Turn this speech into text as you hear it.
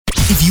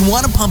If you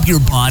want to pump your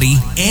body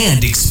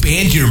and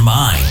expand your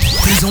mind,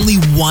 there's only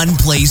one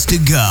place to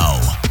go.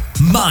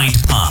 Mind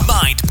Pump.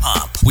 Mind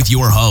Pump with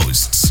your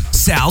hosts,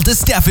 Sal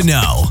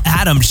DiStefano,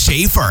 Adam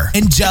Schafer,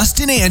 and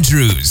Justin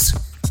Andrews.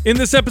 In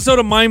this episode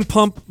of Mind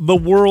Pump, the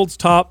world's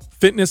top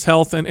fitness,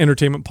 health, and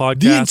entertainment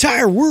podcast. The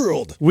entire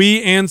world.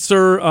 We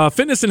answer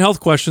fitness and health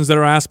questions that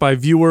are asked by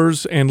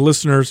viewers and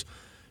listeners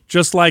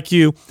just like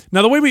you.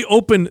 Now, the way we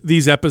open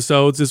these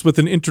episodes is with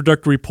an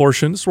introductory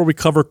portion. This is where we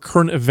cover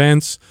current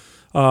events.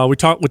 We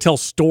tell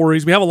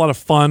stories. We have a lot of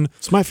fun.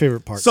 It's my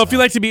favorite part. So if you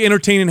like to be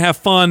entertained and have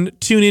fun,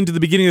 tune in to the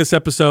beginning of this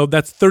episode.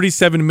 That's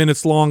 37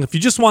 minutes long. If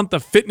you just want the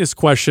fitness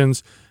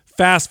questions,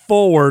 fast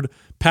forward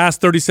past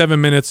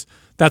 37 minutes.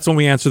 That's when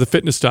we answer the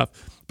fitness stuff.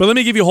 But let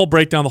me give you a whole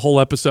breakdown of the whole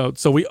episode.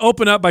 So we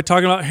open up by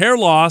talking about hair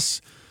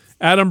loss.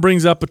 Adam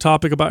brings up a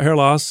topic about hair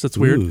loss. That's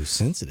weird. Ooh,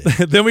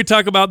 sensitive. Then we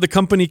talk about the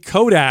company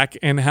Kodak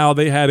and how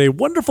they had a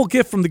wonderful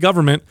gift from the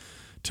government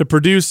to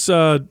produce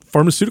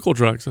pharmaceutical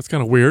drugs. That's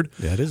kind of weird.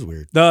 Yeah, it is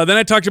weird. Then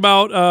I talked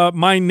about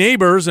my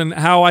neighbors and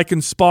how I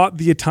can spot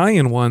the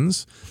Italian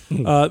ones.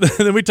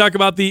 Then we talk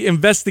about the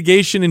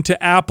investigation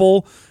into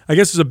Apple. I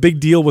guess there's a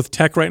big deal with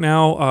tech right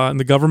now in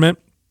the government.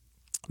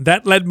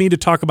 That led me to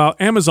talk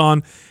about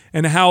Amazon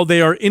and how they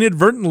are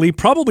inadvertently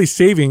probably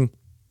saving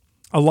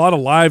a lot of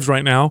lives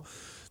right now.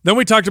 Then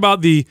we talked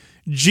about the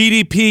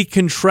GDP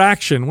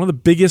contraction, one of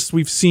the biggest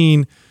we've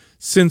seen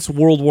since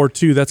World War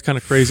II. That's kind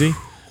of crazy.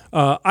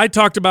 I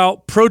talked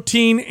about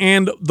protein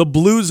and the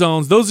blue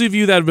zones. Those of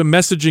you that have been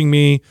messaging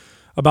me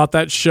about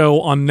that show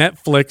on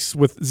Netflix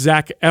with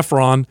Zac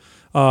Efron,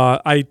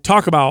 I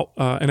talk about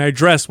and I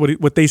address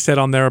what they said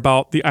on there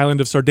about the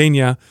island of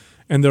Sardinia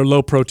and their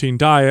low-protein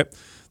diet.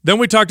 Then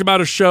we talked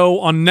about a show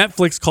on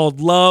Netflix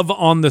called Love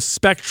on the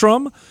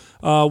Spectrum.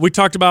 We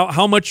talked about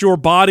how much your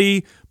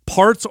body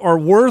parts are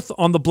worth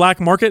on the black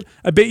market.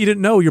 I bet you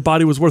didn't know your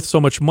body was worth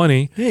so much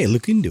money. Hey,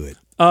 look into it.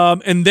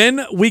 And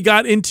then we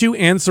got into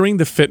answering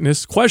the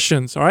fitness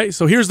questions. All right,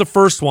 so here's the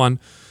first one.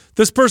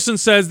 This person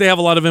says they have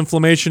a lot of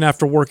inflammation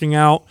after working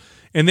out,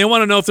 and they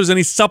want to know if there's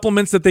any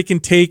supplements that they can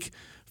take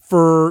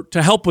to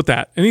help with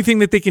that. Anything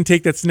that they can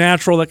take that's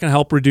natural that can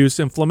help reduce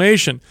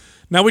inflammation.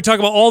 Now, we talk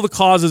about all the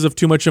causes of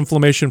too much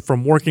inflammation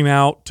from working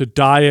out to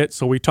diet,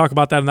 so we talk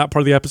about that in that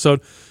part of the episode.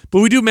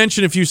 But we do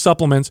mention a few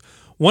supplements.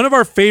 One of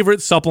our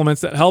favorite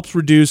supplements that helps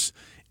reduce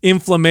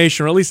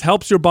inflammation, or at least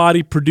helps your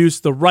body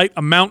produce the right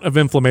amount of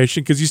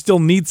inflammation, because you still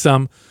need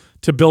some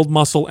to build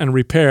muscle and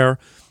repair.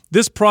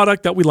 This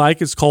product that we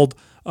like is called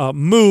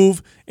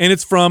Move, and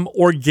it's from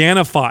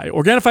Organifi.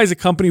 Organifi is a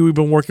company we've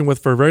been working with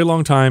for a very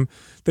long time.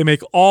 They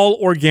make all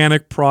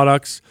organic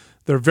products.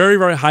 They're very,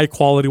 very high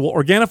quality. Well,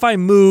 Organifi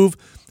Move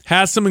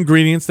has some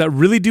ingredients that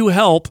really do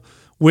help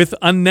with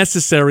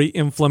unnecessary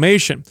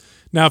inflammation.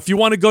 Now, if you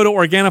want to go to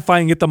Organifi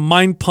and get the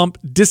Mind Pump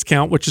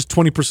discount, which is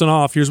 20%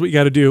 off, here's what you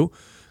got to do.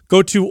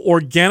 Go to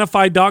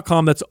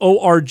Organifi.com. That's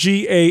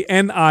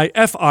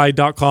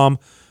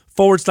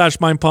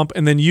Organifi.com/Mind Pump,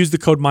 and then use the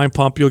code Mind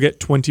Pump. You'll get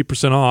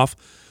 20% off.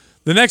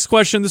 The next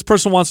question, this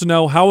person wants to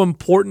know, how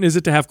important is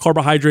it to have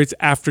carbohydrates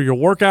after your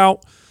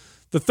workout?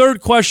 The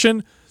third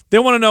question, they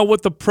want to know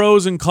what the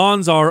pros and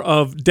cons are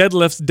of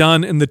deadlifts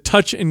done in the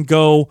touch and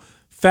go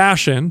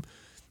fashion.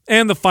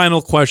 And the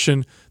final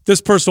question,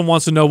 this person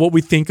wants to know what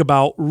we think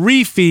about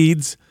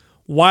refeeds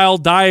while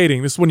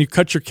dieting. This is when you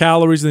cut your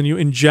calories and then you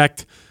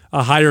inject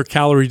a higher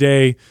calorie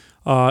day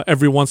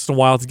every once in a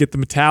while to get the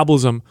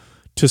metabolism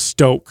to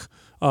stoke.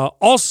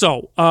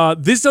 Also,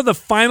 these are the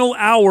final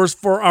hours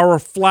for our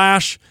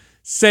flash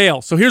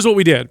sale. So here's what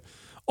we did.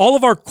 All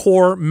of our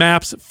core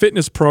MAPS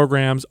fitness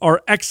programs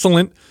are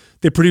excellent.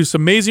 They produce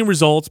amazing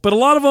results, but a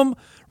lot of them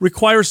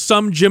require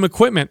some gym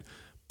equipment,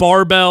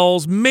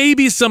 barbells,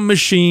 maybe some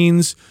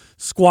machines,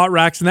 squat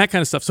racks, and that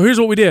kind of stuff. So here's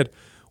what we did.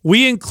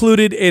 We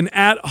included an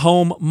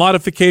at-home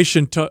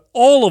modification to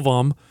all of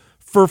them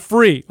for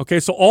free. Okay,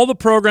 so all the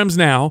programs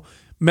now,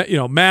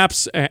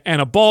 MAPS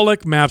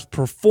Anabolic, MAPS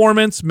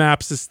Performance,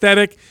 MAPS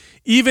Aesthetic,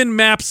 even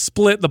MAPS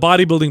Split, the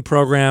bodybuilding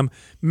program,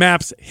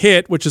 MAPS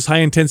HIIT, which is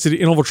high-intensity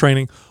interval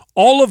training.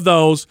 All of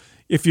those,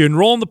 if you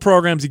enroll in the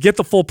programs, you get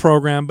the full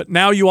program, but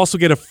now you also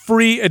get a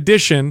free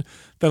edition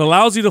that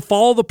allows you to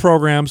follow the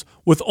programs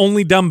with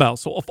only dumbbells.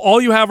 So if all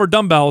you have are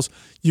dumbbells,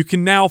 you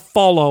can now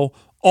follow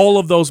all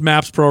of those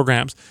MAPS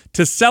programs.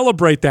 To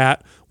celebrate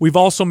that, we've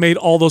also made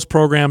all those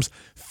programs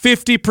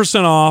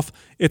 50% off.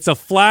 It's a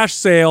flash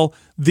sale.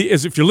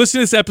 If you're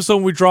listening to this episode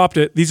when we dropped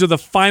it, these are the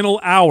final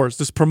hours.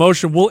 This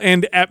promotion will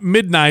end at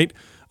midnight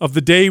of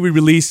the day we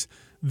release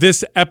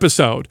this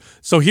episode.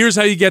 So here's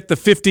how you get the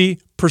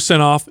 50%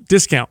 off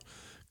discount.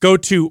 Go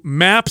to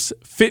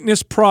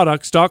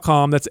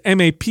mapsfitnessproducts.com. That's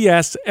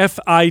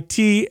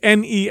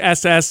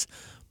MAPSFITNESS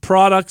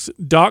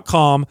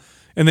products.com.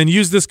 And then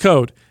use this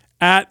code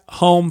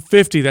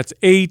ATHOME50. That's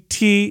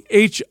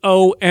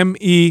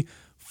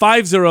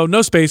ATHOME50.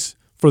 No space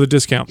for the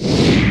discount.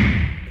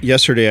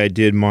 Yesterday I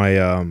did my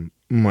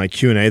my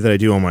Q&A that I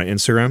do on my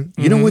Instagram.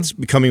 You know what's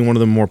becoming one of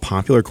the more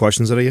popular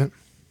questions that I get?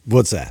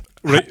 What's that?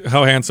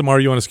 How handsome are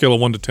you on a scale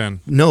of 1 to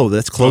 10? No,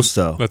 that's close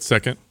though. That's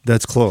second.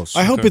 That's close.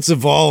 I hope it's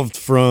evolved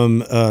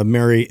from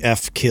Mary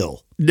F.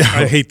 Kill.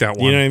 I hate that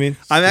one. You know what I mean?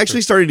 I'm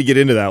actually starting to get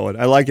into that one.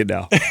 I like it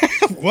now.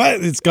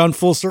 What? It's gone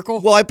full circle?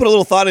 Well, I put a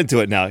little thought into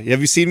it now.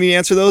 Have you seen me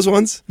answer those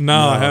ones? No,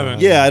 I haven't.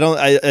 Yeah, I don't.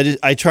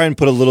 I try and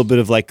put a little bit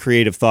of like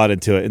creative thought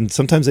into it, and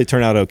sometimes they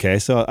turn out okay.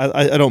 So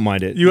I don't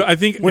mind it. I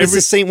think when it's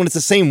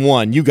the same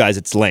one, you guys,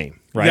 it's lame,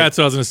 right? Yeah, that's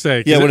what I was gonna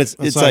say. Yeah, when it's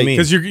what I like mean.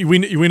 because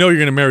we know you're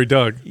gonna marry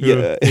Doug.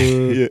 yeah.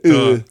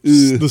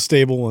 The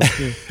stable one.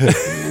 Yeah.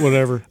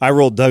 Whatever. I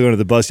rolled Doug under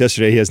the bus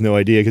yesterday. He has no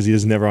idea because he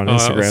was never on that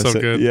Instagram. was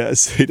so good.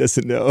 Yes, he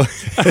doesn't know.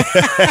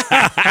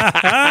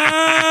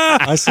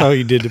 I saw what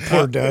you did to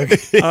poor Doug.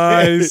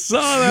 I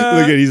saw that.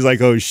 Look at, he's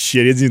like, oh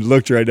shit, he hasn't even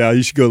looked right now.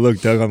 You should go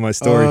look, Doug, on my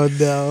story. Oh,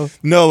 no.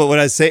 No, but what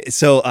I say,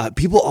 so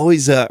people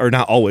always, or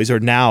not always, or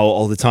now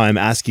all the time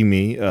asking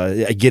me,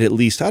 I get at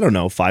least, I don't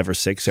know, 5 or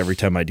 6 every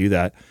time I do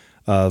that,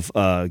 of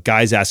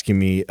guys asking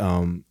me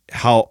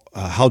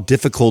how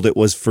difficult it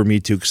was for me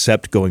to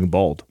accept going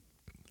bald.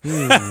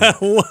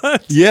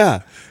 What?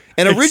 Yeah.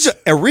 And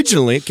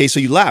originally, okay, so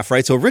you laugh,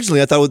 right? So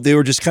originally I thought they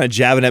were just kind of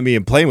jabbing at me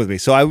and playing with me.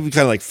 So I would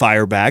kind of like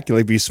fire back and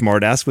like be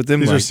smart ass with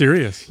them. These like, are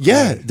serious.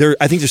 Yeah,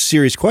 I think they're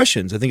serious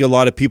questions. I think a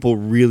lot of people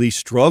really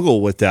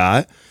struggle with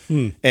that,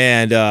 and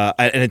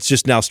it's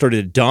just now started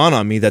to dawn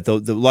on me that a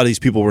lot of these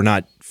people were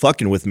not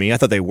fucking with me. I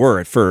thought they were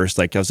at first.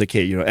 Like I was like,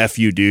 hey, F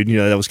you, dude.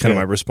 That was kind of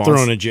my response.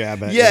 Throwing a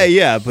jab at you.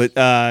 Yeah, but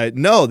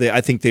no,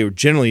 I think they were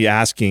generally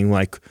asking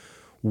like,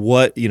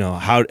 what,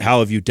 how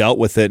have you dealt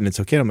with it? And it's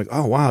okay. And I'm like,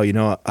 oh wow,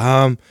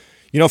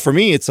 for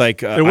me, it's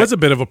like it was a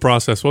bit of a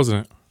process,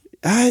 wasn't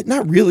it?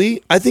 Not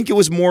really. I think it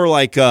was more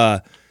like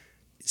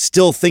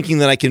still thinking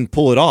that I can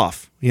pull it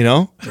off.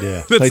 Yeah.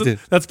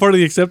 That's part of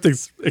the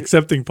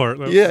accepting part.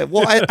 Though. Yeah.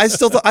 Well, I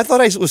still thought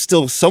I was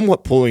still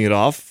somewhat pulling it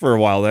off for a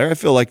while there. I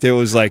feel like it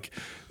was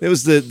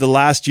the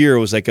last year.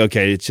 It was like,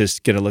 okay, it's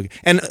just gonna look.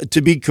 And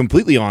to be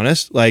completely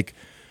honest, like,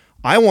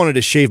 I wanted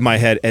to shave my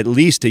head at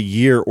least a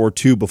year or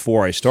 2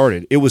 before I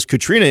started. It was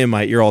Katrina in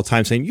my ear all the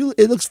time saying,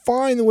 it looks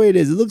fine the way it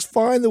is. It looks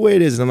fine the way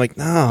it is. And I'm like,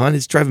 no, hon,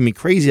 it's driving me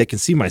crazy. I can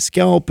see my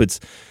scalp. It's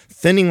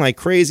thinning like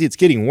crazy. It's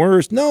getting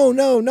worse. No,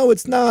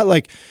 it's not.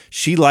 Like,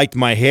 she liked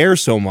my hair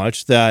so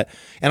much that,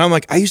 and I'm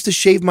like, I used to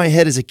shave my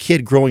head as a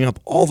kid growing up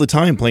all the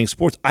time playing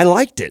sports. I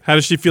liked it. How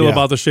does she feel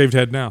about the shaved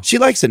head now? She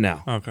likes it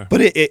now. Okay.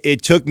 But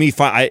it took me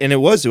and it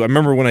was. I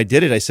remember when I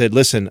did it, I said,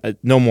 listen,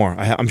 no more.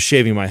 I'm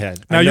shaving my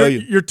head. Now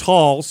you're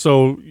tall,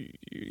 so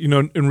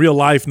in real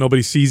life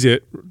nobody sees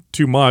it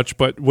too much.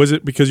 But was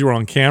it because you were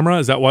on camera?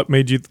 Is that what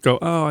made you go,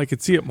 oh, I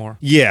could see it more?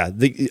 Yeah.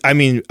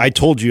 I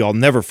told you I'll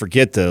never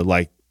forget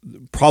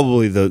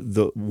probably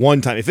the one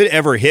time, if it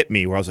ever hit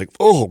me, where I was like,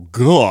 oh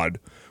God,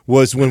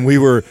 was when we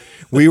were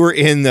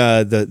in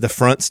the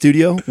front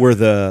studio where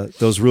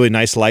those really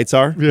nice lights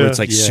are. Where it's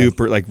like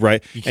super like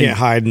right. You can't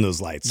hide in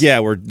those lights. Yeah,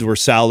 where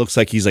Sal looks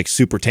like he's like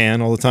super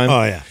tan all the time.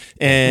 Oh yeah.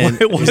 And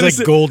he's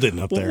like golden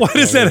up there. Why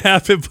does that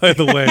happen, by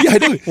the way? Yeah, I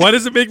do. Why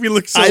does it make me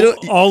look so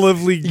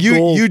olively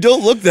gold? You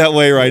don't look that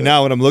way right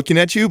now when I'm looking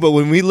at you, but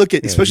when we look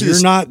at, especially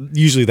you're not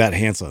usually that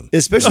handsome.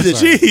 Especially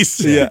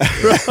jeez. Yeah.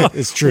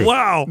 It's true.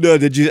 Wow. No,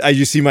 did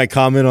you see my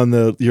comment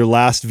on your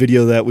last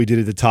video that we did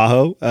at the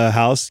Tahoe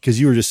house? Because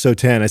you were just so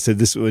tan. I said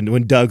this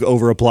when Doug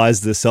over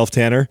applies the self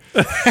tanner,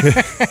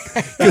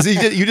 because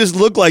you just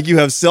look like you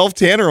have self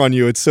tanner on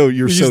you. It's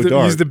you're so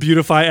dark. Use the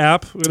Beautify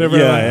app, whatever.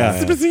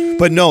 Yeah.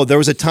 But no, there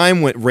was a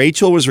time when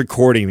Rachel was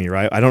recording me.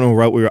 Right, I don't know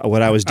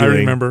what I was doing. I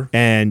remember,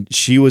 and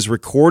she was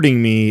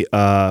recording me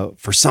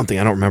for something.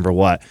 I don't remember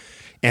what.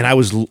 And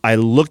I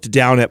looked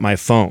down at my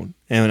phone,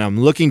 and I'm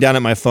looking down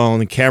at my phone.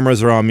 The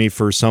cameras are on me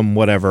for some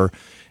whatever.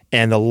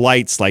 And the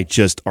lights like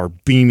just are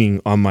beaming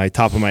on my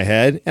top of my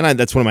head, and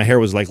that's when my hair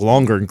was like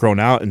longer and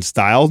grown out and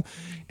styled,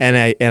 and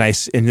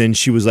then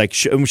she was like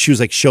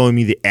showing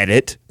me the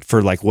edit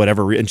for like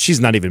whatever, and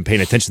she's not even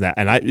paying attention to that,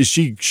 and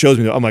she shows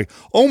me. I'm like,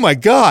 oh my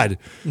God,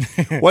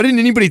 why didn't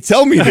anybody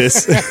tell me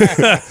this?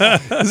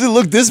 Does it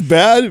look this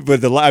bad?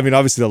 But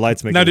obviously the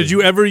lights make. Now, did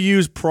you ever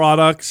use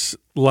products?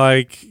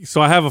 Like, so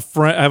I have a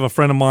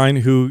friend of mine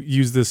who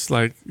used this,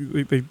 like,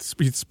 they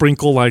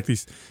sprinkle like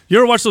these. You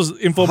ever watch those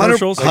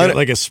infomercials?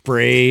 Like a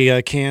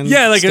spray can?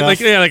 Yeah, like stuff?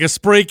 like a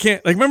spray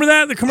can. Like, remember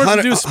that? The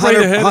commercial do spray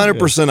the head?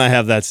 100% I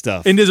have that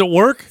stuff. And does it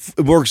work?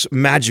 It works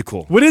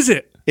magical. What is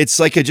it? It's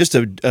like just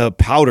a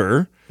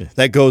powder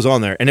that goes on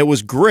there. And it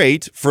was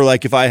great for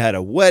like if I had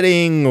a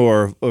wedding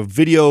or a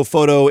video,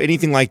 photo,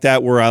 anything like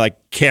that where I like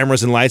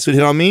cameras and lights would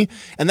hit on me.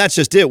 And that's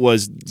just it,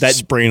 was that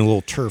spraying a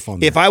little turf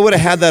on there. If I would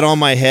have had that on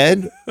my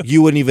head,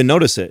 you wouldn't even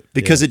notice it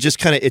because it just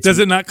kind of... Does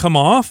it not come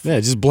off? Yeah,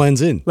 it just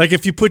blends in. Like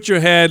if you put your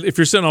head, if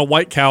you're sitting on a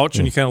white couch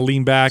and you kind of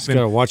lean back, then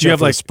gotta watch you out have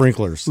for like the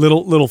sprinklers.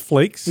 Little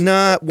flakes?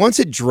 Nah, once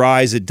it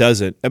dries, it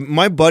doesn't.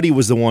 My buddy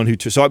was the one who...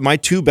 So my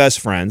 2 best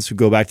friends who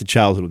go back to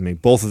childhood with me,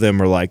 both of them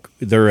are like,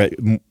 they're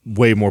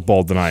way more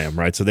bald than I am,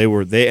 right? So they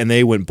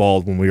went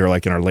bald when we were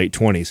like in our late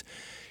 20s.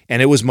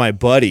 And it was my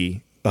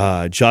buddy...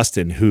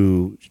 Justin,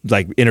 who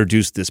like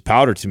introduced this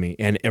powder to me,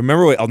 and I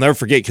remember I'll never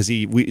forget because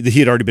he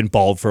had already been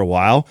bald for a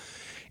while,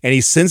 and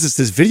he sends us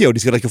this video. And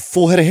he's got like a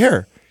full head of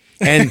hair,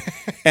 and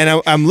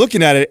I'm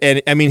looking at it,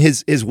 and I mean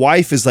his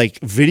wife is like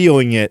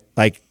videoing it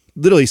like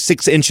literally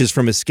 6 inches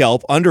from his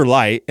scalp under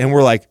light, and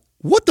we're like,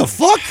 what the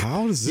fuck?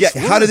 How does this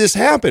How did this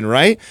happen,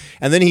 right?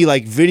 And then he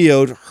like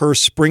videoed her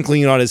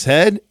sprinkling it on his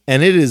head,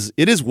 and it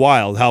is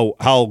wild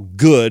how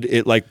good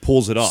it like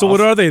pulls it off. So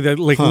what are they? They're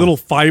like little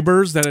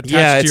fibers that attach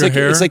Yeah, to it's your like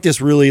hair? it's like this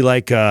really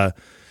like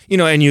you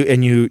know, and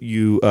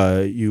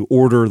you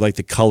order like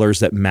the colors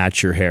that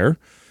match your hair.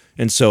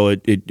 And so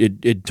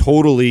it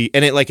totally,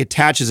 and it like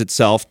attaches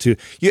itself to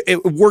you.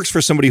 It works for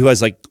somebody who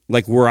has like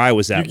where I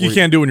was at. You where-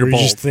 can't do it when you're You're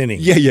bald. just thinning.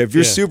 Yeah. If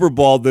you're super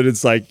bald, then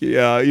it's like,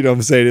 yeah, you know what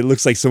I'm saying? It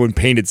looks like someone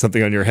painted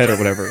something on your head or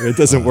whatever. It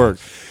doesn't work.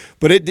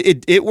 But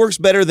it works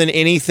better than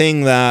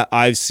anything that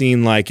I've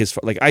seen. Like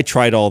I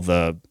tried all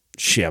the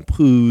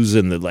shampoos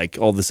and the like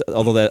all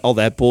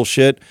that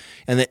bullshit,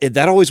 and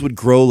that always would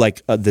grow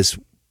like this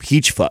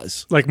peach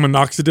fuzz. Like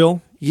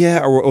minoxidil.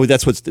 Yeah, or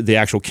that's what's the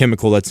actual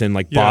chemical that's in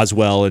like Yeah.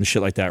 Boswell and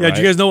shit like that. Yeah, right?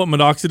 do you guys know what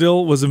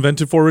minoxidil was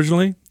invented for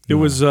originally? It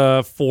was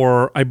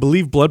for, I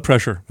believe, blood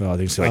pressure. Oh, I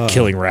think it's like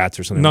killing rats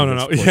or something. No.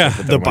 That's Yeah. what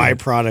The that might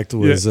be. byproduct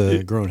was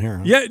Yeah. grown hair.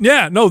 Huh?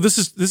 Yeah. No, this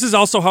is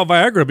also how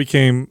Viagra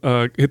became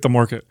hit the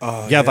market.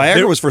 Yeah,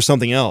 Viagra was for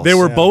something else. They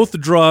were both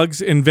drugs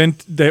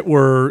that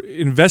were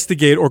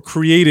investigated or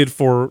created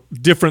for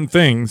different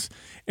things,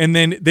 and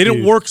then they didn't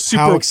Dude, work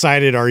super. How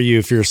excited are you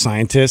if you're a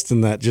scientist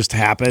and that just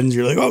happens?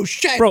 You're like, oh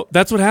shit, Bro,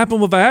 that's what happened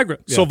with Viagra.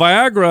 So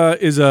Viagra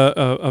is a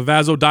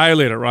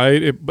vasodilator,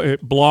 right?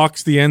 It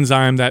blocks the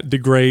enzyme that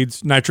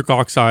degrades nitric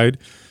oxide.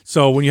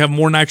 So when you have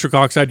more nitric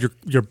oxide,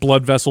 your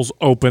blood vessels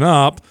open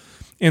up,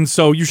 and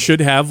so you should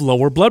have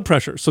lower blood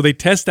pressure. So they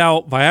test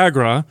out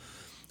Viagra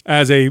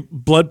as a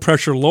blood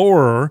pressure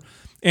lowerer,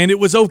 and it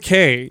was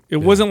okay. It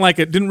wasn't like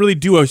it didn't really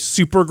do a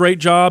super great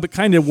job. It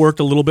kind of worked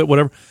a little bit,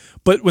 whatever.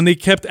 But when they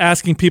kept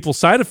asking people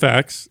side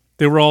effects,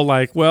 they were all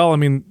like, well, I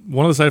mean,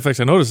 one of the side effects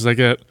I noticed is I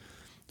get,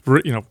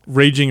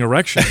 raging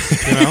erections,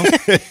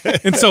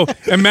 and so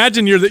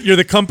imagine you're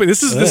the company.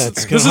 This is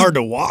it's kind of hard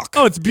to walk.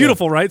 Oh, it's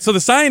beautiful, right? So the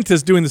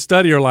scientists doing the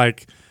study are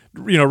like,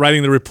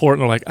 writing the report,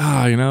 and they're like,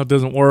 it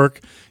doesn't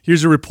work.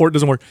 Here's your report,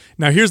 doesn't work.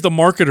 Now here's the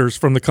marketers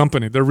from the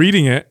company. They're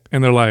reading it,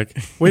 and they're like,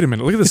 wait a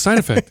minute, look at the side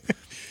effect.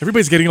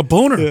 Everybody's getting a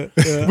boner.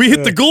 We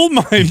hit the gold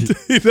mine,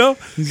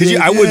 Because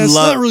I would it's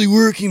love. not really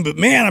working, but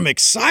man, I'm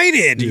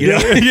excited. You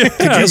know? Could you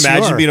Yes, you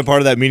imagine are. being a part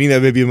of that meeting?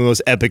 That would be the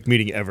most epic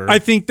meeting ever. I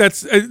think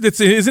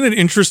isn't it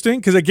interesting?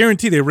 Because I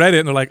guarantee they read it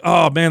and they're like,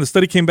 oh man, the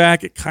study came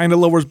back. It kind of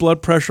lowers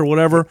blood pressure,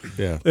 whatever.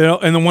 Yeah.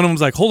 And then one of them's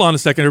like, hold on a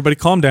second, everybody,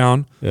 calm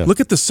down. Yeah. Look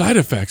at the side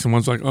effects. And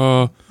one's like,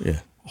 Yeah.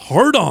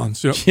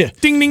 hard-ons. Yeah.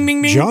 Ding, ding,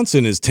 ding, ding.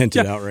 Johnson is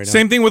tented Yeah. out right now.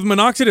 Same thing with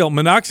minoxidil.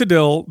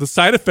 Minoxidil, the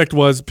side effect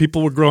was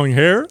people were growing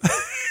hair.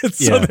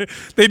 So Yeah.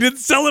 they didn't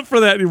sell it for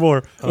that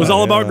anymore. It was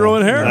all about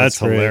growing hair. That's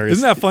great. hilarious.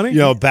 Isn't that funny? You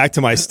know, back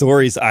to my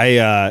stories.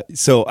 I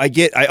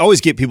always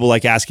get people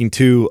like asking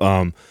too,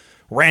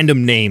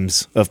 random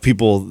names of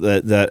people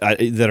that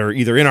are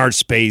either in our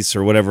space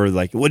or whatever.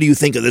 Like, what do you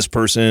think of this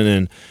person?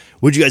 And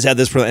would you guys have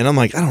this person? And I'm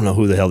like, I don't know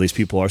who the hell these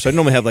people are. So I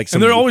normally have like some.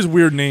 And they're always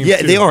weird names. Yeah,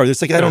 too. they are.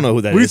 It's like I don't know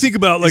who that is. What do you think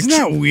about like Isn't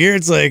that weird?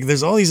 It's like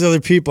there's all these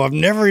other people. I've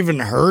never even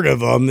heard of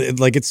them.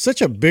 It's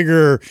such a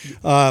bigger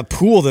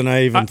pool than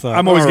I even thought.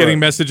 I'm always All getting right.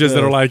 messages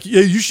that are like,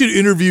 yeah, you should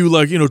interview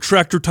like,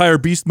 Tractor Tire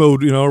Beast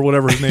Mode, or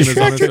whatever his name is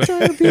on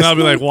it. And I'll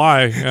be like,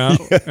 why? Yeah.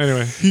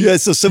 Anyway. Yeah,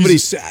 so somebody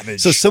He's a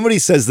savage. So somebody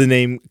says the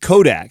name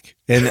Kodak,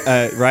 and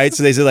right.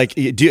 So they say like,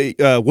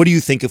 what do you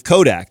think of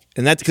Kodak?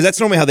 And because that's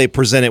normally how they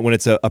present it when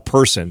it's a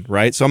person,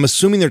 right? So I'm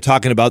assuming they're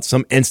talking about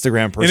some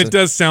Instagram person. And it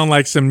does sound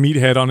like some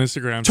meathead on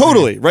Instagram.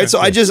 Totally right.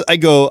 So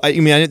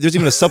there's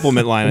even a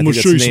supplement line. I I'm think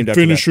gonna show you that's some named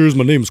after that. finishers.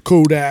 My name's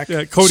Kodak.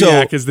 Yeah,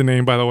 Kodiak is the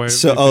name, by the way.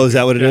 So, is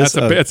that what it is?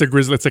 That's a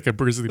grizzly. It's like a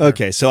grizzly bear.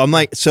 Okay, so I'm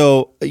like,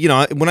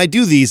 when I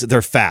do these,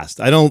 they're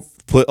fast. I don't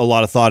put a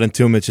lot of thought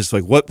into them. It's just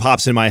like what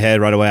pops in my head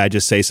right away. I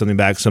just say something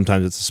back.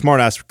 Sometimes it's a smart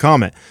ass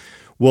comment.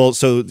 Well,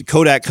 so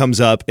Kodak comes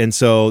up, and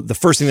so the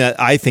first thing that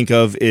I think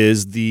of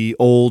is the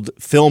old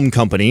film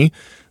company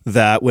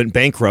that went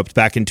bankrupt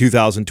back in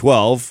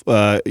 2012.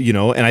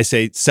 And I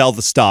say sell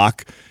the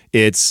stock.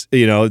 It's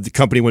the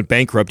company went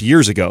bankrupt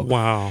years ago.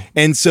 Wow.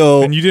 And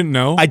so And you didn't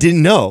know? I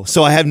didn't know,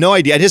 so I have no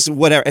idea. I just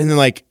whatever, and then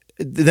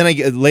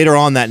later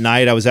on that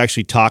night, I was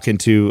actually talking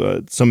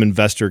to some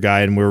investor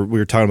guy, and we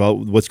were talking about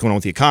what's going on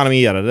with the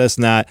economy, this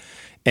and that,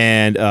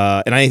 and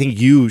I think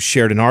you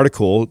shared an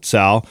article,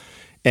 Sal,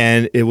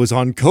 and it was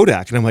on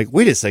Kodak, and I'm like,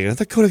 wait a second, I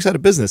thought Kodak's out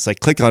of business. I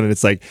click on it,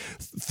 it's like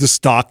the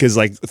stock is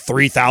like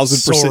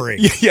 3,000%. Soaring.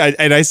 Yeah,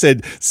 and I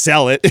said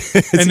sell it,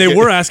 and they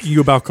were asking you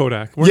about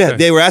Kodak. Weren't yeah,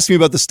 they were asking me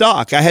about the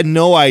stock. I had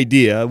no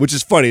idea, which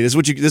is funny. This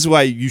is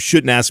why you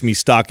shouldn't ask me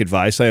stock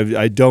advice.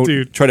 I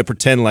don't try to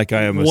pretend like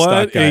I am a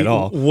stock guy at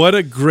all. What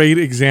a great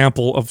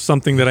example of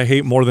something that I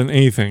hate more than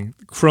anything: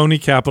 crony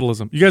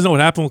capitalism. You guys know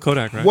what happened with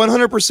Kodak, right?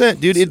 100%,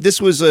 dude. This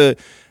was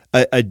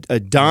a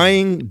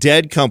dying,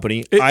 dead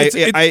company.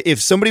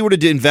 If somebody were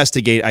to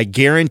investigate, I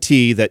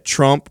guarantee that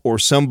Trump or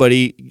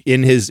somebody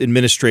in his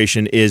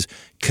administration is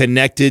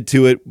connected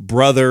to it,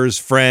 brothers,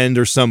 friend,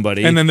 or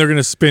somebody. And then they're going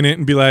to spin it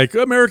and be like,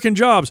 American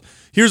jobs.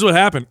 Here's what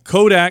happened.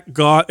 Kodak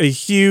got a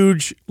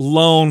huge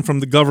loan from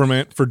the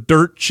government for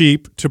dirt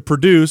cheap to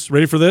produce,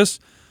 ready for this?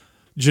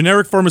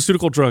 Generic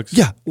pharmaceutical drugs.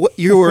 Yeah,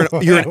 you're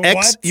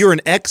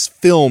an ex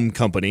film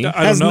company.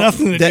 I has don't know.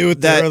 nothing to do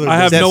with their other. I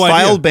have business. no idea.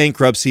 filed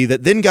bankruptcy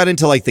that then got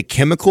into like the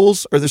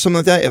chemicals or there's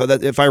something like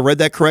that. If I read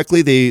that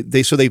correctly,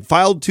 they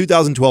filed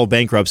 2012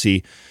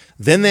 bankruptcy.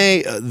 Then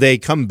they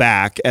come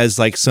back as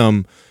like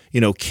some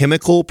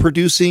chemical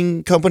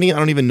producing company. I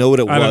don't even know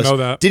what it was. I don't know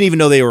that. Didn't even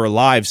know they were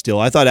alive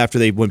still. I thought after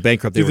they went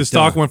bankrupt, they Dude, were the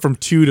stock done. went from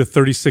 $2 to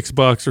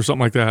 $36 or something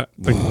like that,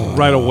 like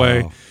right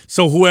away.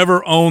 So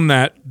whoever owned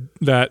that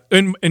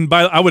and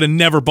I would have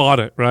never bought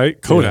it,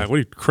 right? Kodak, what are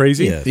you,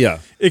 crazy? Yeah.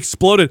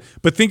 Exploded.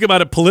 But think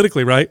about it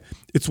politically, right?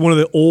 It's one of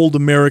the old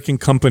American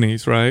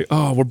companies, right?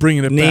 Oh, we're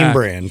bringing it Name back.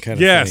 brand kind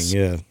of Yes. thing.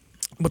 Yeah.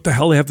 What the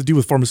hell they have to do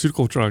with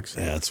pharmaceutical drugs?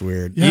 Yeah, that's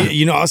weird. Yeah.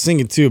 I was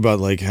thinking too about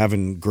like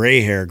having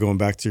gray hair. Going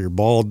back to your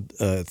bald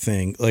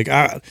thing, like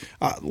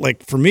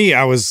like for me,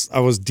 I was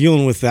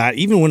dealing with that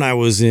even when I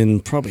was in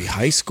probably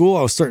high school.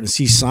 I was starting to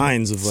see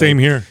signs of like, Same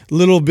here.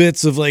 little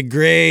bits of like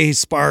gray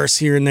sparse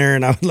here and there,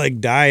 and I would like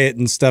dye it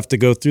and stuff to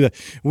go through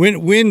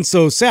that.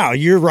 So Sal,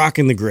 you're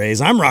rocking the grays.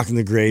 I'm rocking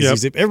the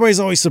grays. Yep. Everybody's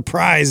always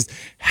surprised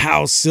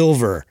how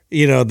silver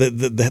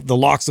the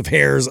locks of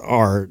hairs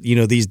are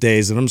these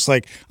days, and I'm just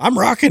like, I'm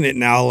rocking it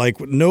now,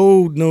 like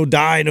no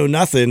dye, no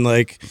nothing,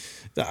 like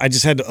I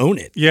just had to own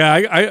it. Yeah,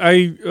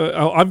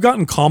 I've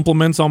gotten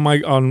compliments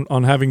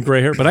on having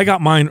gray hair, but I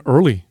got mine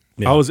early.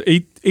 Yeah. I was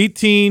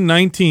 18,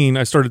 19,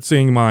 I started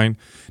seeing mine.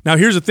 Now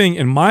here's the thing,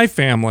 in my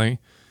family,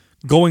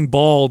 going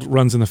bald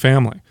runs in the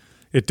family.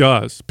 It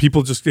does.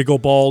 People they go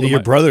bald.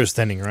 Your brother's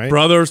thinning, right?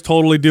 Brothers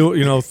totally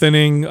do,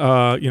 thinning,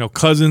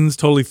 cousins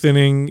totally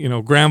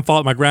thinning,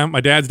 grandfather,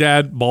 my dad's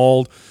dad,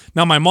 bald.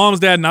 Now my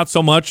mom's dad, not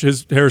so much.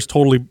 His hair is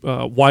totally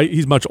white.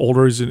 He's much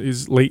older. He's in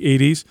his late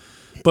 80s.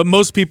 But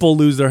most people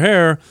lose their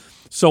hair.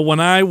 So when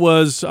I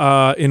was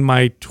in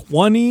my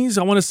 20s,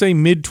 I want to say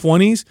mid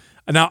 20s.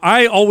 Now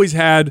I always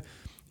had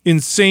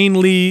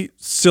insanely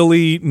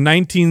silly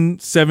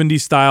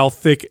 1970s style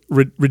thick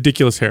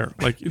ridiculous hair.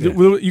 Like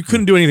you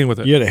couldn't do anything with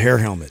it. You had a hair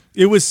helmet.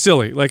 It was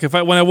silly. Like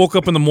when I woke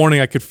up in the morning,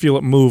 I could feel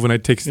it move and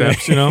I'd take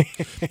steps, and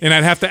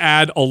I'd have to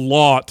add a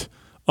lot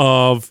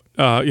of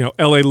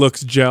LA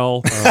Looks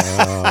gel.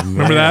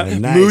 Remember that?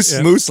 Nice.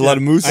 Mousse, a lot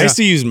of mousse. I used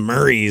to use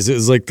Murray's. It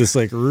was like this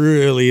like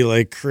really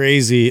like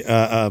crazy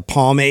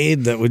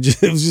pomade that would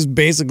it was just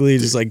basically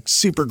just like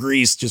super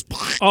grease. Just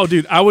Oh,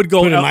 dude, I would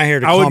go. Put it in my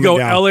hair to I would calm go it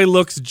down. LA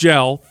Looks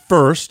gel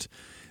first.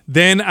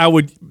 Then I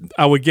would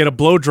get a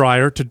blow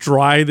dryer to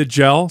dry the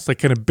gel, so I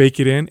kind of bake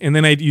it in, and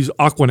then I'd use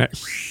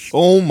Aquanet.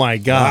 Oh my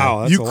God! Wow,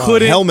 that's You a lot.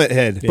 couldn't, Helmet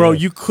head, bro.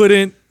 You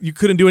couldn't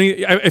do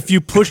anything. If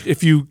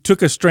you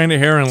took a strand of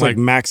hair and It's like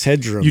Max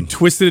Headroom. you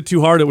twisted it too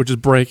hard, it would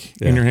just break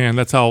in your hand.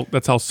 That's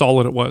how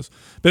solid it was.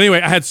 But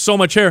anyway, I had so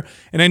much hair,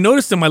 and I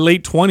noticed in my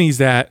late 20s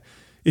that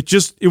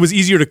it was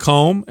easier to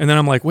comb. And then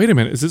I'm like, wait a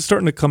minute, is it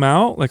starting to come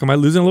out? Like, am I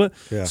losing a little bit?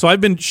 Yeah. So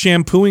I've been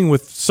shampooing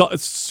with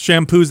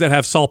shampoos that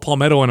have saw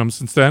palmetto in them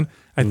since then.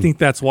 I think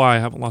that's why I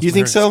haven't lost. You my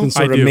think hair. so? Been I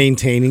sort of do.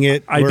 maintaining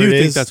it. I where do it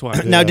think is. that's why.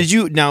 Now, did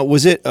you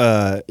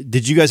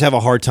guys have a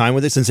hard time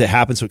with it since it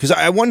happened? Because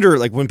I wonder,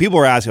 like, when people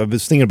are asking, I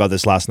was thinking about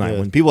this last night.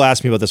 When people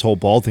asked me about this whole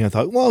bald thing, I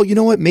thought, well, you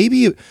know what?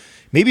 Maybe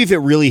if it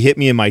really hit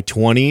me in my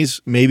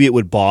 20s, maybe it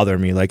would bother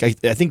me. Like, I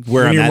think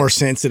where When I'm you're at, more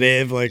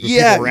sensitive, like with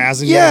yeah, people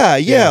razzing yeah,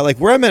 you. yeah. Like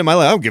where I'm at in my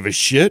life, I don't give a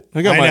shit.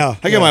 I got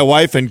my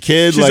wife and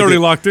kid. She's already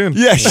locked in.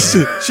 Yeah,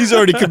 she's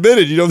already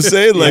committed. You know what I'm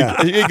saying?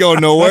 Like you ain't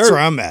going nowhere. That's where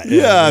I'm at.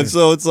 Yeah,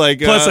 so it's like.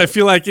 Plus, I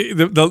feel like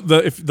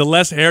if the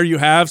less hair you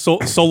have, so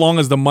long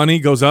as the money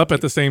goes up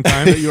at the same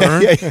time that you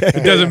earn,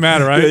 it doesn't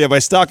matter, right? Yeah, my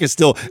stock is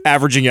still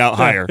averaging out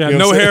higher. Yeah, You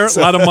know no what I'm hair, a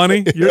saying? lot of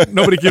money.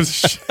 Nobody gives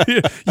a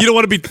shit. You don't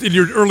want to be in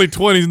your early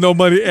 20s, no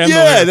money, and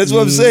no Yeah, hair. that's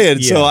what I'm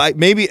saying. So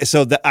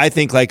yeah. I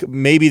think like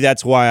maybe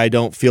that's why I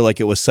don't feel like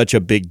it was such a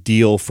big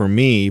deal for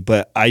me.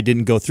 But I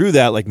didn't go through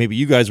that. Like maybe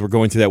you guys were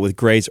going through that with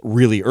grays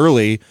really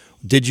early.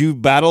 Did you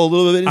battle a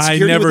little bit of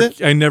insecurity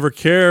with it? I never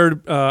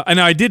cared.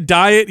 And I did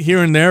diet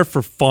here and there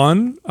for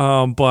fun,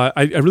 but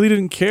I really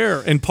didn't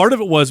care. And part of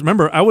it was,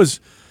 remember, I was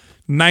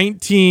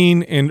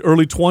 19 and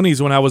early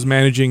 20s when I was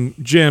managing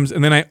gyms,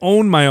 and then I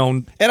owned my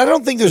own. And I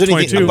don't think there's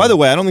anything. 22. By the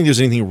way, I don't think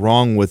there's anything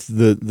wrong with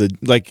the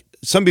like.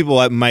 Some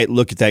people might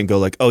look at that and go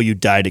like, "Oh, you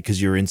dyed it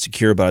because you're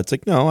insecure about it." It's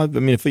like, no. I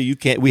mean, if you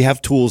can't, we have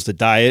tools to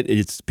dye it.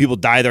 It's people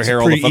dye their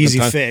hair all the pretty fucking easy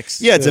time.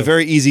 fix. Yeah, it's a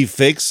very easy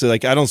fix. So,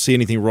 like, I don't see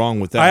anything wrong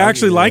with that. I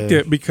actually liked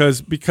it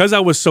because I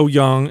was so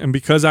young and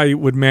because I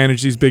would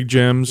manage these big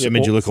gyms. It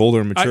made you look older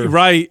and mature.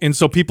 Right, and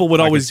so people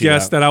would always see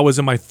guess that I was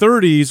in my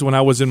 30s when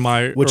I was in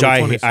my which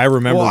early 20s. I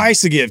remember. Well, I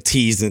used to get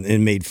teased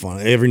and made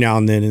fun of every now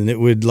and then, and it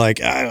would like,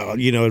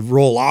 it'd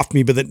roll off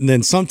me. But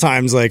then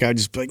sometimes, like, I'd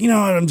just be like,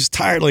 I'm just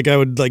tired. Like, I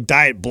would like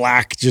dye it black,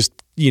 just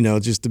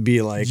just to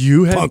be like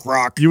punk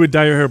rock. You would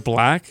dye your hair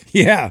black?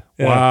 Yeah.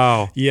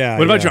 Wow. Yeah.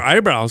 What about your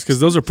eyebrows? Because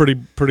those are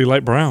pretty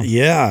light brown.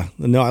 Yeah.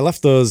 No, I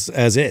left those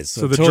as is.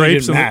 So the totally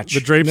drapes didn't and match.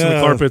 the drapes and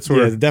the carpets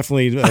were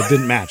definitely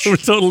didn't match. were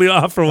totally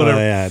off or whatever.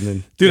 Yeah. And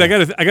then, Dude, I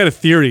got a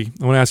theory.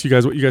 I want to ask you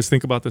guys what you guys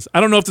think about this. I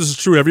don't know if this is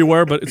true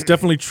everywhere, but it's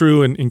definitely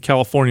true in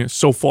California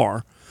so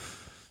far.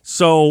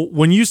 So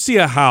when you see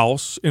a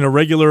house in a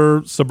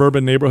regular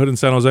suburban neighborhood in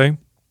San Jose,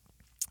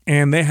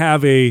 and they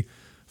have a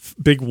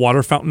big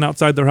water fountain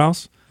outside their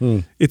house,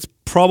 it's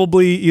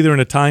probably either an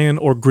Italian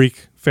or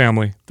Greek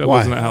family that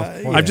lives in that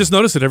house. I've just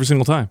noticed it every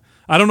single time.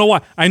 I don't know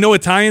why. I know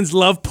Italians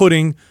love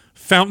putting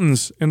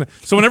fountains in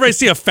so whenever I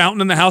see a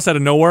fountain in the house out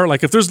of nowhere,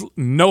 like if there's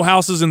no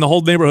houses in the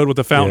whole neighborhood with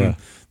a fountain,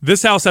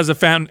 this house has a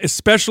fountain,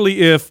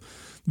 especially if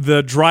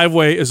the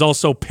driveway is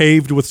also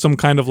paved with some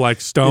kind of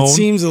like stone. It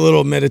seems a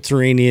little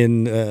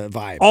Mediterranean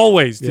vibe.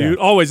 Always, dude,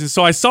 always. And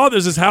so I saw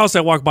there's this house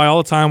I walk by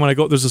all the time when I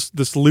go. There's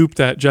this loop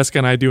that Jessica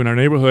and I do in our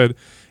neighborhood,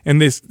 and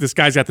this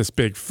guy's got this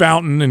big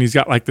fountain, and he's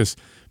got like this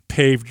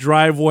paved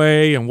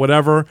driveway and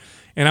whatever.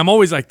 And I'm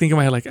always like thinking in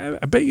my head, like,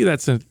 I bet you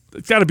it's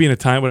got to be an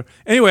Italian. Whatever.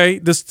 Anyway,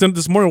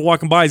 this morning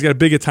walking by, he's got a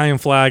big Italian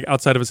flag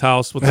outside of his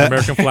house with an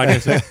American flag.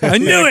 I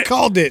knew it.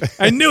 Called it.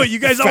 I knew it. You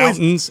guys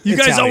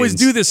always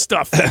do this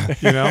stuff.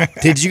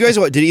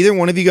 Did either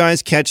one of you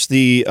guys catch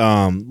the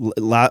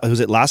was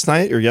it last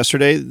night or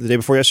yesterday? The day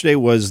before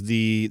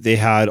yesterday they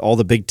had all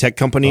the big tech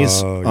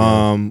companies.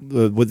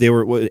 They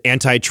were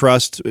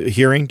antitrust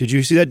hearing. Did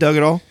you see that, Doug,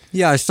 at all?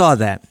 Yeah, I saw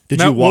that.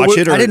 Did you watch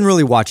it? Or? I didn't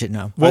really watch it.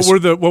 No. What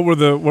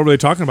were they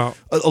talking about?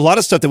 A lot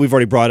of stuff that we've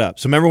already brought up.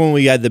 So remember when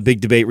we had the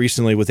big debate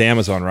recently with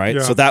Amazon, right?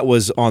 Yeah. So that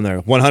was on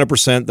there.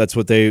 100%. That's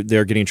what they're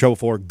getting in trouble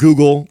for.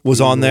 Google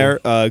was on there.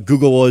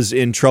 Google was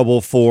in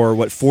trouble for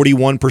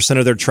 41%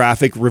 of their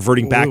traffic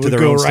reverting back to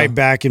their own stuff. Go right stuff.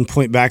 back and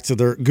point back to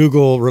their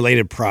Google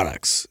related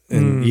products.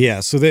 And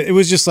so it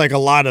was just like a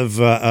lot of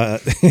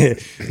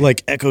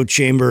like echo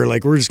chamber.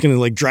 Like we're just going to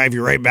like drive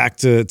you right back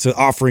to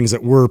offerings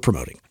that we're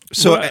promoting.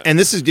 So, and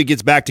it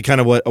gets back to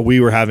kind of what we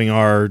were having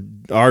our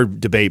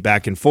debate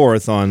back and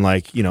forth on,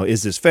 like,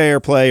 is this fair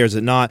play or is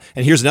it not?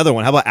 And here's another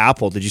one. How about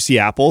Apple? Did you see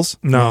Apple's?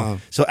 No.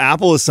 So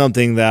Apple is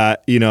something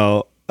that,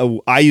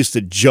 I used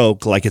to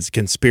joke like it's a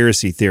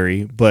conspiracy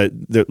theory, but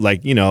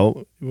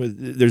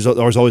there's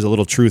always a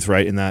little truth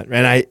right in that.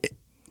 And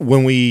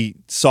when we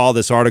saw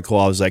this article,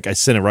 I was like, I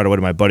sent it right away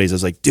to my buddies. I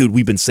was like, dude,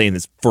 we've been saying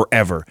this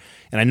forever.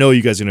 And I know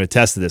you guys are going to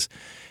attest to this.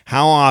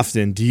 How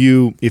often do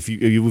you,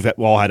 we've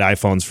all had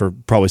iPhones for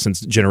probably since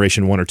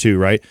generation 1 or 2,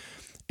 right?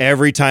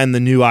 Every time the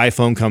new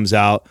iPhone comes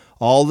out,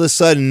 all of a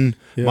sudden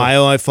my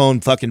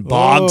iPhone fucking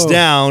bogs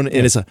down,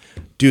 and it's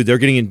dude,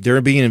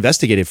 they're being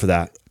investigated for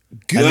that.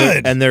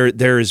 Good. And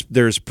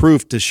there's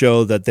proof to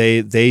show that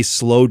they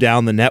slow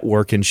down the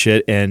network and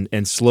shit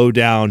and slow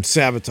down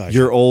sabotage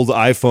your old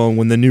iPhone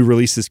when the new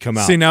releases come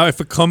out. See, now if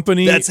a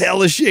company that's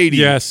hella shady.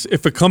 Yes,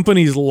 if a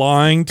company's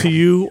lying to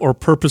you or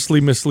purposely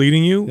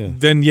misleading you,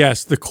 then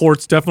yes, the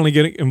courts definitely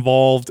get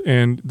involved,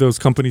 and those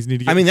companies need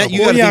to get. I mean, that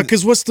you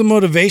because what's the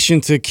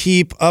motivation to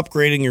keep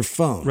upgrading your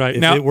phone? Right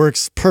if now, it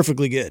works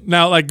perfectly good.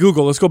 Now, like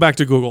Google, let's go back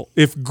to Google.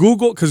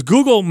 Because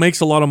Google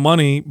makes a lot of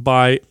money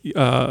by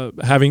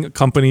having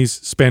companies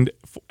spend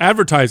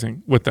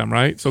advertising with them,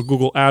 right? So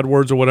Google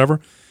AdWords or whatever.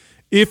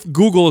 If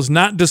Google is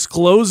not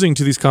disclosing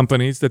to these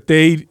companies that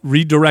they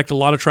redirect a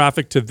lot of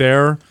traffic to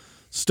their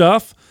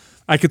stuff,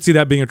 I could see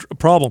that being a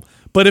problem.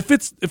 But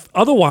if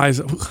otherwise,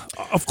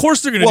 of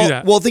course they're going to do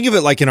that. Well, think of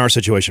it like in our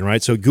situation,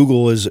 right? So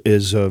Google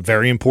is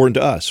very important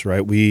to us,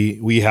 right?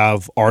 We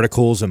have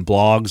articles and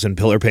blogs and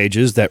pillar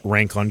pages that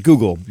rank on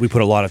Google. We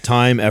put a lot of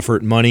time,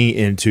 effort, money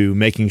into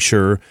making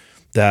sure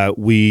that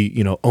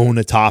we, own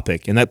a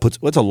topic, and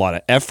that's a lot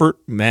of effort,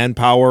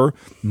 manpower,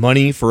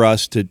 money for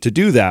us to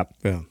do that.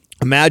 Yeah.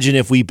 Imagine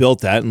if we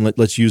built that, and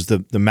let's use the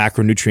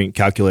macronutrient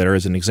calculator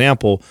as an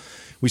example.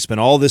 We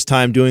spent all this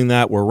time doing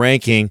that. We're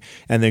ranking,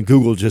 and then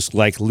Google just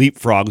like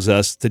leapfrogs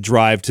us to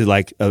drive to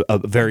like a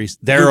very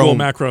their Google own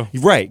macro,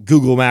 right?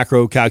 Google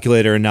macro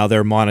calculator, and now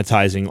they're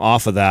monetizing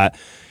off of that.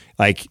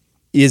 Like,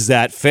 is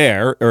that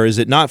fair or is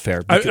it not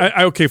fair?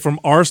 Okay, from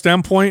our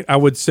standpoint, I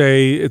would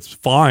say it's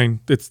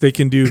fine. They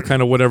can do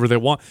kind of whatever they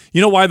want.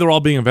 You know why they're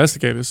all being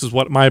investigated? This is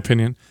my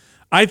opinion.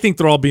 I think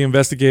they're all being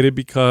investigated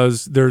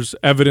because there's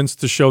evidence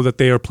to show that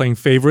they are playing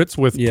favorites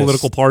with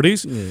political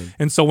parties. Yeah.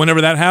 And so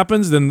whenever that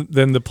happens, then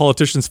the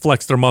politicians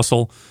flex their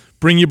muscle,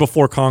 bring you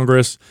before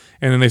Congress,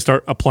 and then they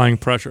start applying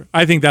pressure.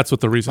 I think that's what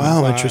the reason is.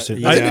 Wow,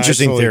 interesting. That's an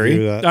interesting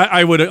theory.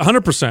 I would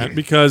 100%,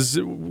 because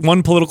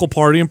one political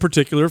party in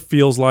particular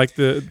feels like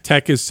the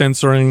tech is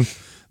censoring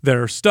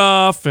their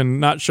stuff and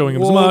not showing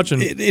them as much.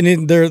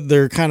 And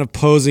they're kind of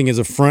posing as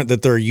a front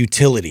that they're a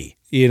utility.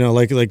 You know,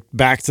 like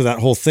back to that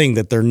whole thing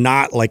that they're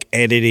not like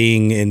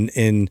editing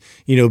and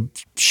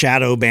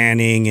shadow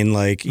banning and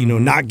like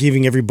not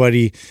giving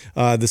everybody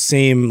the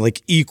same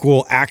like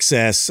equal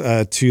access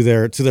to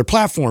their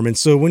platform. And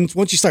so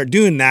once you start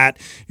doing that,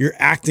 you're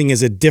acting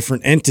as a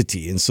different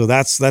entity, and so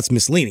that's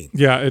misleading.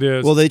 Yeah, it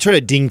is. Well, they try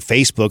to ding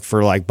Facebook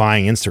for like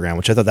buying Instagram,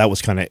 which I thought that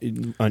was kind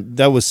of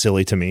that was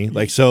silly to me.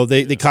 Like, so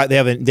they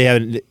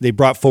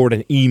brought forward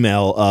an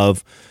email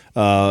of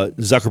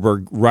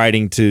Zuckerberg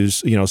writing to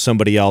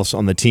somebody else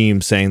on the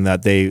team saying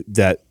that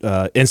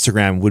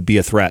Instagram would be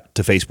a threat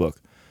to Facebook,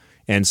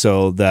 and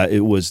so that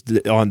it was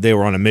they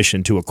were on a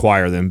mission to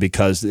acquire them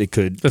because it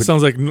could. That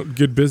sounds like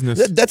good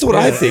business. That's what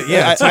I think.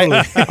 Yeah, totally.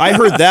 I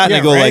heard that and I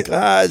go right?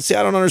 like, see,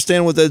 I don't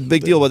understand what the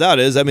big deal with that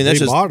is. I mean, that's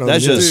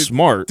just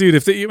smart,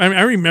 dude.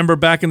 I remember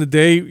back in the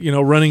day,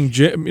 running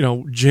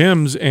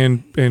gyms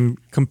and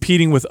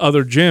competing with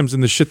other gyms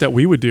and the shit that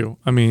we would do.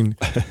 I mean,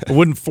 it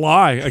wouldn't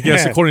fly, I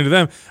guess, according to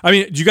them. I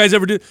mean, did you guys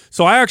ever do?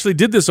 So I actually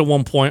did this at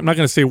one point. I'm not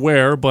going to say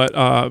where,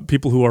 but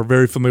people who are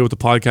very familiar with the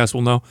podcast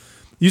will know.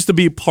 Used to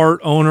be part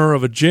owner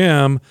of a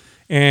gym,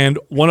 and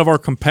one of our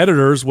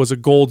competitors was a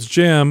Gold's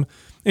Gym.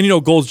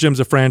 And Gold's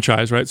Gym's a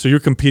franchise, right? So you're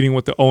competing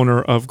with the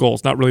owner of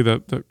Gold's, not really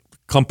the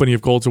company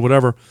of Gold's or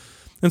whatever.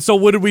 And so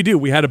what did we do?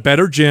 We had a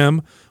better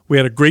gym. We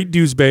had a great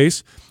dues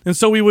base. And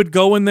so we would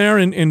go in there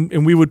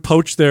and we would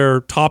poach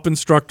their top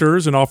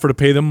instructors and offer to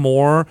pay them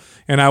more.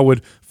 And I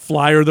would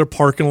flyer their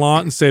parking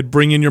lot and said,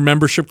 bring in your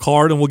membership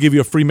card and we'll give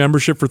you a free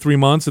membership for 3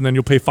 months and then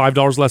you'll pay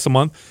 $5 less a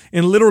month.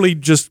 And literally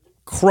just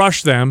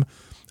crush them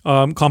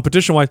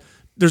competition-wise.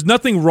 There's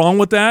nothing wrong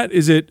with that.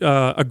 Is it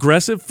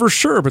aggressive? For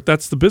sure, but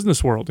that's the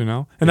business world,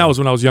 And that was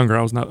when I was younger.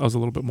 I was a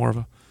little bit more of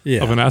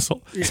an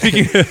asshole.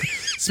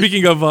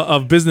 Speaking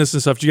of business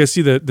and stuff, did you guys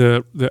see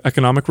the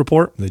economic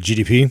report? The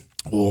GDP.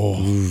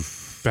 Oh,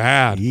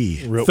 bad.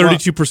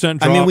 32%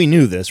 drop. I mean, we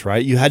knew this,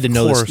 right? You had to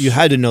know this. You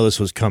had to know this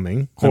was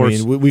coming. Of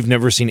course. I mean, we've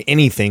never seen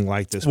anything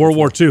like this. World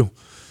War II.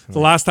 The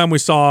last time we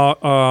saw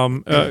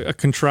a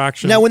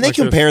contraction. Now, when they like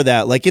compare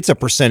that, like it's a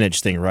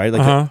percentage thing, right?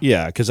 Like,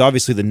 yeah, because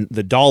obviously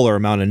the dollar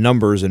amount of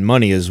numbers and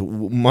money is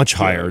much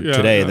higher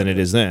today than it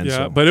is then. Yeah,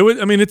 so. But it was.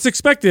 I mean, it's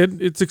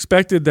expected. It's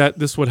expected that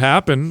this would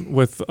happen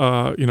with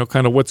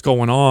kind of what's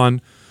going on.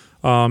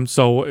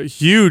 So a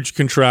huge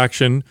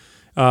contraction.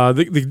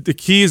 The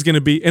key is going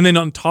to be, and then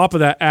on top of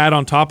that,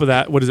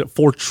 what is it?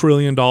 $4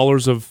 trillion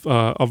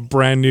of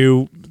brand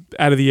new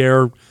out of the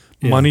air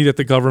money that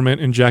the government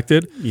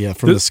injected. Yeah,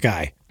 from the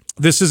sky.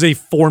 This is a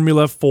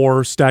formula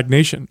for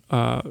stagnation.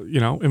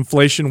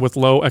 Inflation with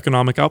low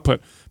economic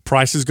output.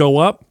 Prices go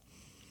up.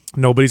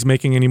 Nobody's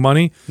making any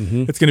money.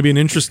 Mm-hmm. It's going to be an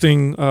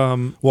interesting.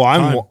 I'm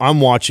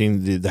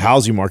watching the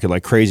housing market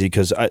like crazy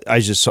because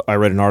I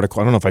read an article.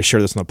 I don't know if I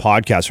shared this on the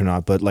podcast or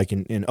not, but like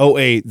in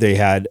 2008, they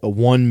had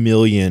 1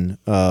 million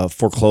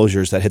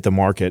foreclosures that hit the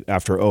market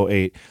after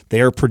 2008.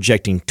 They are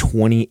projecting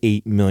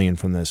 28 million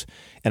from this.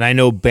 And I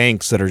know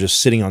banks that are just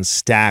sitting on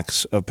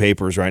stacks of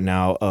papers right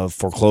now of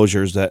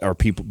foreclosures that are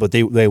people, but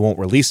they won't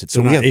release it.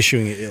 So they're not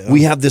issuing it.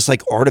 We have this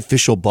like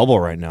artificial bubble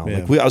right now.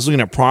 Yeah. Like I was looking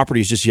at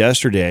properties just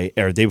yesterday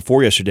or the day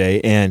before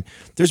yesterday, and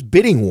there's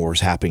bidding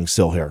wars happening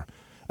still here.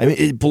 I mean,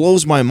 it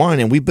blows my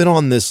mind. And we've been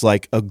on this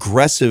like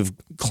aggressive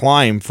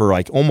climb for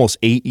like almost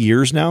 8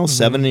 years now,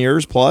 7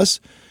 years plus.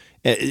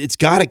 It's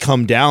got to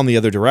come down the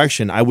other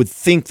direction. I would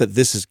think that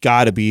this has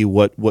got to be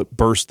what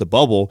burst the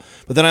bubble.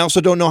 But then I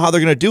also don't know how they're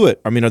going to do it.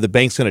 I mean, are the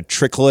banks going to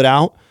trickle it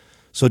out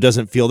so it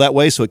doesn't feel that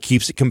way, so it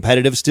keeps it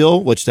competitive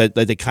still, which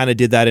they kind of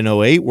did that in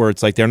 2008, where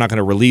it's like they're not going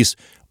to release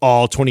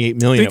all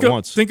 28 million at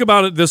once. Think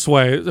about it this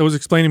way. It was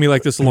explained to me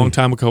like this a long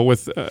time ago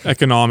with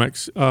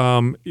economics.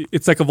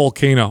 It's like a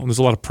volcano, and there's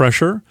a lot of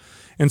pressure.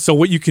 And so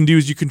what you can do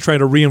is you can try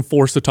to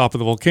reinforce the top of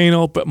the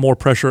volcano, but more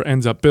pressure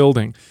ends up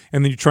building.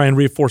 And then you try and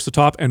reinforce the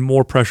top, and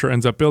more pressure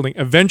ends up building.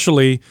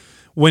 Eventually,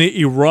 when it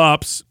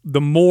erupts,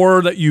 the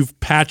more that you've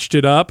patched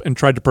it up and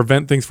tried to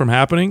prevent things from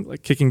happening,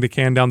 like kicking the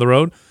can down the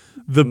road,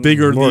 the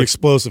bigger more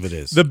explosive it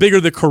is. The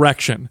bigger the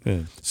correction.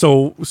 Yeah.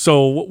 So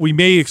what we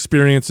may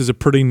experience is a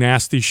pretty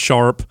nasty,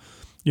 sharp,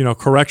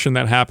 correction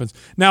that happens.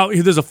 Now,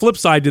 there's a flip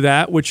side to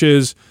that, which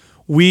is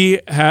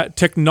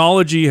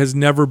technology has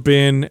never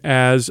been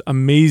as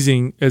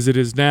amazing as it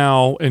is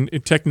now, and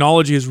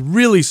technology has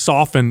really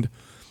softened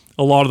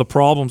a lot of the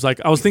problems. Like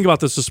I was thinking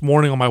about this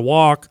morning on my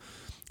walk,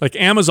 like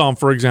Amazon,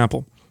 for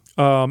example.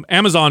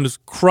 Amazon is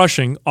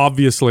crushing,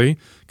 obviously,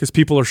 because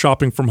people are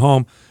shopping from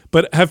home.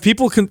 But have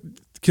people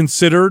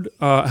considered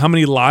how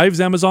many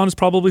lives Amazon is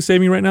probably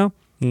saving right now?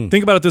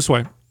 Think about it this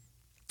way.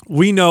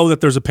 We know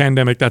that there's a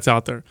pandemic that's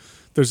out there.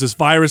 There's this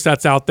virus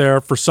that's out there.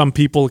 For some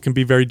people, it can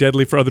be very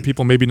deadly. For other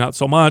people, maybe not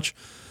so much.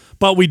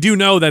 But we do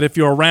know that if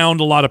you're around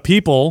a lot of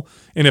people,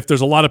 and if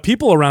there's a lot of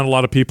people around a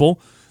lot of people,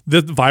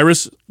 the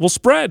virus will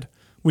spread.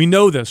 We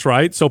know this,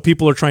 right? So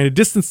people are trying to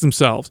distance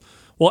themselves.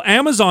 Well,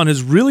 Amazon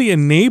has really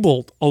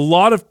enabled a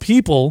lot of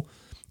people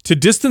to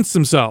distance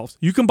themselves.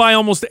 You can buy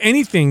almost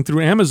anything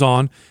through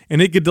Amazon,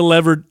 and it get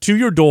delivered to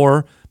your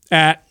door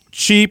at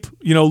cheap,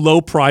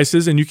 low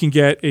prices, and you can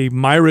get a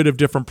myriad of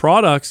different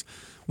products.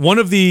 one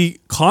of the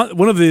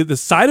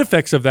side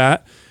effects of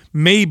that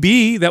may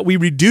be that we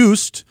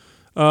reduced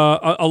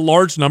a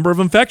large number of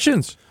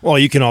infections. Well,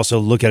 you can also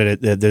look at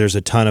it that there's a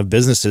ton of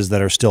businesses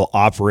that are still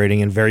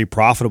operating and very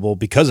profitable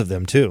because of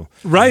them too.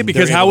 Right,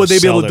 because They're how able would to they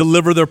be able sell to their-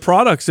 deliver their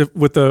products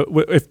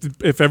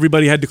if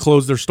everybody had to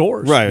close their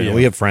stores? Right.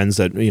 We have friends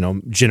that,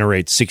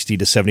 generate 60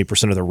 to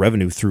 70% of their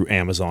revenue through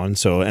Amazon.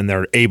 So, and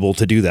they're able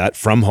to do that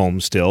from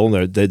home still.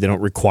 They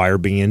don't require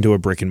being into a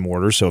brick and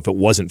mortar. So if it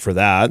wasn't for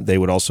that, they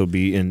would also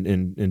be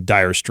in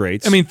dire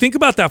straits. I mean, think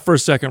about that for a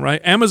second,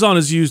 right? Amazon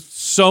is used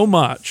so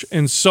much,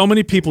 and so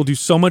many people do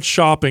so much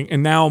shopping,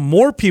 and now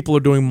more people are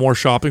doing more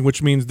shopping,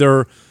 which means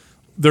they're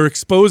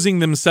exposing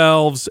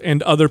themselves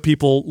and other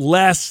people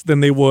less than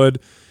they would.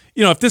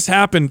 If this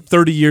happened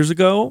 30 years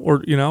ago,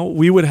 or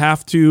we would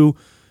have to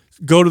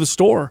go to the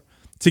store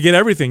to get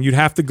everything. You'd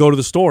have to go to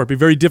the store. It'd be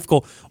very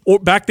difficult. Or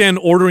back then,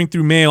 ordering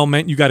through mail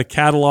meant you got a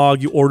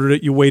catalog, you ordered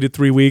it, you waited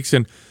 3 weeks,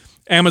 and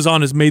Amazon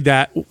has made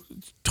that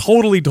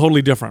totally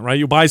different, right?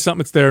 You buy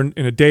something, it's there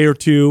in a day or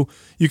two.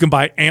 You can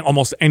buy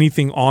almost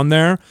anything on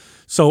there.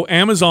 So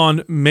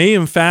Amazon may,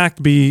 in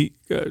fact, be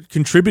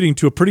contributing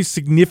to a pretty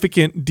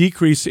significant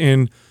decrease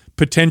in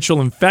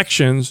potential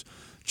infections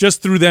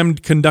just through them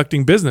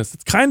conducting business.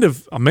 It's kind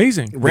of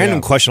amazing. Random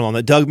question on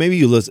that. Doug, maybe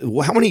you listen.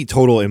 How many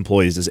total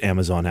employees does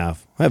Amazon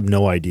have? I have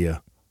no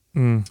idea.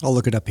 I'll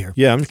look it up here.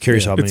 Yeah, I'm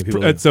curious how many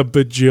people. It's a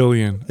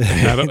bajillion.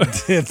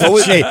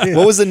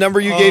 What was the number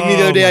you gave me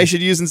the other day? I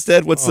should use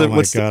instead. What's the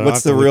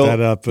real?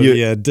 That up.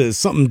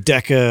 Something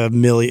deca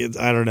million.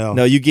 I don't know.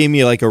 No, you gave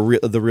me like the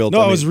real.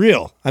 No, it was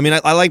real. I mean,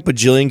 I like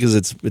bajillion because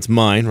it's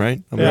mine,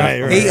 right?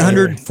 Right.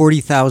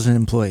 840,000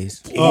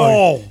 employees.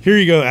 Oh, here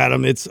you go,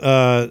 Adam. It's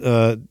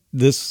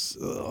this.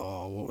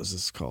 What was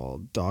this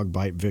called? Dog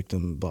bite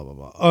victim. Blah blah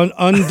blah.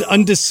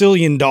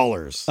 Undecillion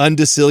dollars.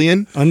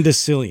 Undecillion.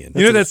 Undecillion.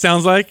 You know what that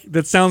sounds like?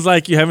 That sounds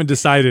like you haven't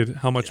decided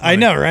how much money. I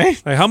know,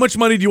 right? Like, how much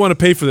money do you want to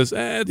pay for this?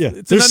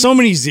 There's so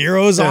many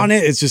zeros on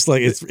it. It's just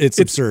like it's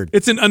absurd.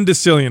 It's an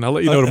undecillion. I'll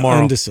let you know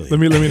tomorrow. Undecillion. Let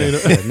me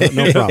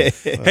know. no problem.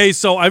 Hey,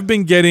 so I've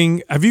been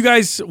getting. Have you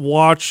guys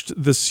watched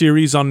the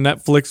series on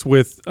Netflix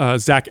with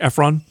Zac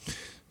Efron?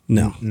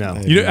 No.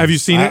 Have you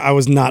seen it? I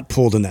was not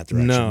pulled in that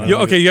direction. No.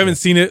 You haven't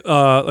seen it?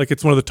 Like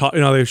it's one of the top.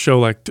 They show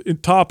like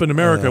top in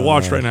America.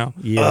 Watch right now.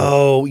 Yeah.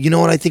 Oh, you know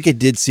what? I think I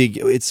did see.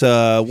 It's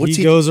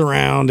he goes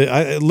around.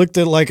 I looked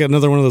at like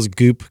another one of those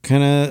goop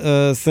kind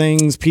of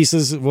things,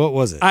 pieces. What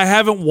was it? I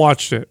haven't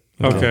watched it.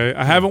 Okay,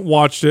 I haven't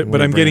watched it, but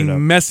I'm bring it up.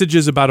 getting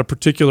messages about a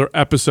particular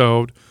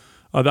episode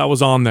that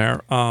was on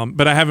there.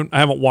 But I haven't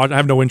watched. I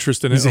have no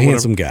interest in it. He's a or whatever.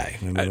 handsome guy.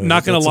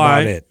 Not gonna That's lie,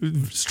 about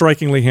it.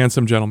 strikingly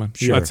handsome gentleman.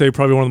 Sure. I'd say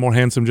probably one of the more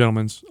handsome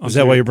gentlemen. Is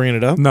that why you're bringing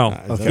it up? No.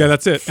 Yeah,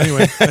 that's it.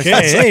 Anyway.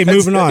 Hey,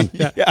 moving on.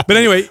 Yeah. But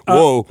anyway.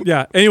 Whoa.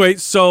 Yeah. Anyway,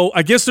 so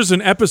I guess there's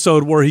an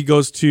episode where he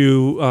goes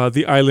to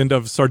the island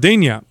of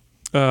Sardinia.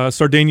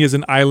 Sardinia is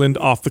an island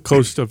off the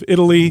coast of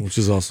Italy. Which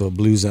is also a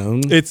blue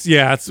zone.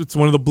 It's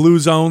one of the blue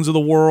zones of the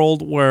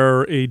world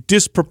where a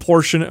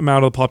disproportionate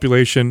amount of the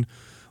population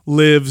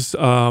lives,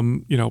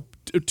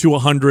 to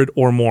 100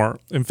 or more.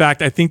 In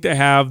fact, I think they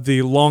have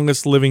the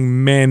longest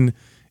living men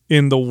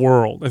in the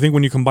world. I think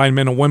when you combine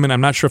men and women,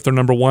 I'm not sure if they're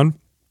number one,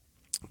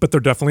 but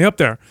they're definitely up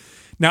there.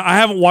 Now, I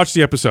haven't watched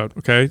the episode,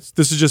 okay?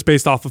 This is just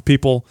based off of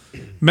people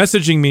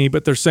messaging me,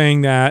 but they're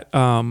saying that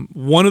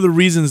one of the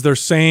reasons they're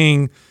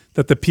saying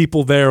that the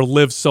people there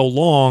live so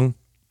long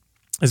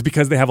is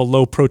because they have a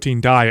low protein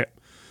diet.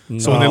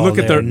 So when they look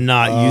at their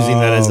not using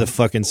that as a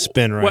fucking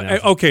spin right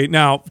now. Okay,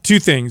 now two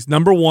things.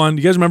 Number one,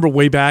 you guys remember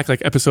way back,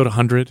 like episode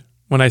 100,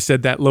 when I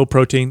said that low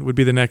protein would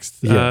be the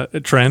next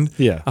trend?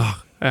 Yeah.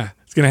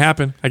 It's going to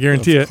happen. I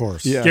guarantee it. Of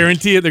course. Yeah.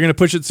 Guarantee it. They're going to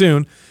push it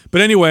soon. But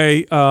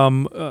anyway,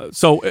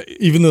 so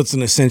even though it's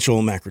an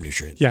essential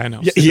macronutrient. yeah, I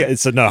know. Yeah,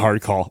 it's not a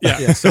hard call.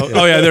 Yeah. So,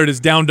 there it is,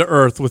 down to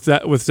earth with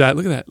that. Look at that.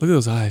 Look at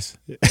those eyes.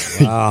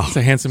 Wow. It's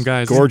a handsome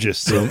guy. isn't Gorgeous.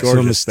 So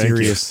Gorgeous.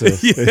 mysterious.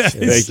 he? Yes.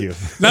 Thank you.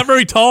 Not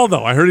very tall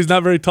though. I heard he's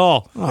not very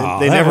tall. They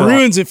that never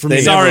ruins it for me.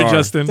 They Sorry, never are.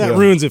 Justin. That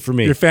ruins it for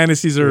me. Your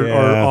fantasies are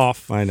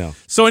off. I know.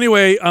 So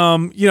anyway,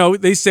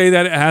 they say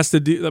that it has to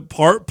do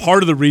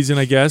part of the reason,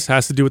 I guess,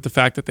 has to do with the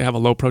fact that they have a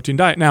low protein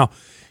diet. Now,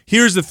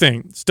 here's the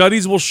thing: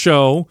 studies will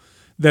show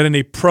that in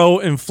a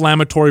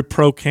pro-inflammatory,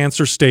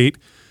 pro-cancer state,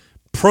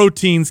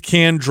 proteins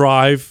can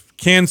drive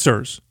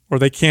cancers, or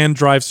they can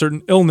drive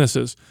certain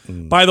illnesses.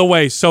 By the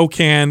way, so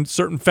can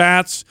certain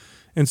fats,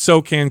 and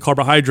so can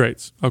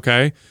carbohydrates.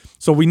 Okay,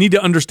 so we need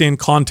to understand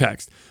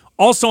context.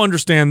 Also,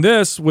 understand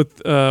this with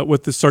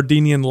the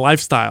Sardinian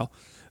lifestyle.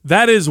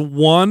 That is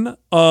one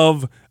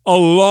of a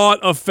lot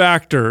of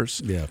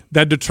factors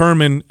that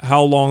determine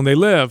how long they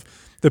live.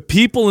 The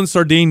people in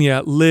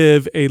Sardinia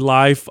live a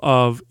life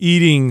of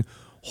eating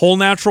whole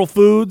natural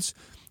foods.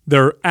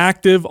 They're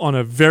active on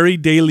a very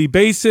daily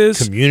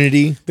basis.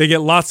 Community. They get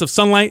lots of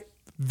sunlight,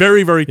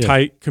 very, very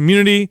tight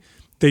community.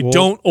 They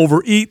don't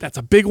overeat. That's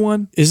a big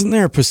one. Isn't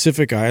there a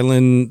Pacific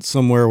island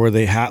somewhere where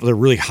they're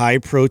really high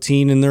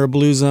protein and they're a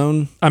blue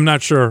zone? I'm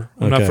not sure.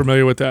 I'm not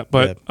familiar with that.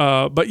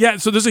 But yeah,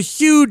 so there's a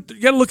huge, you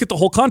got to look at the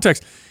whole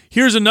context.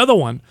 Here's another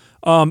one.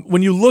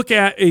 When you look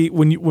at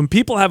when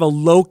people have a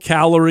low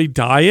calorie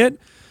diet,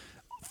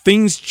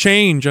 things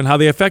change on how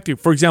they affect you.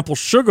 For example,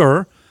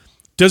 sugar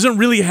doesn't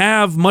really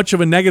have much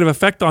of a negative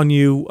effect on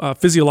you,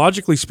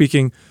 physiologically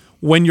speaking,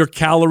 when your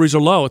calories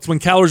are low. It's when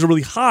calories are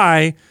really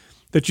high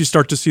that you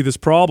start to see this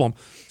problem.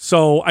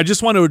 So I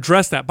just want to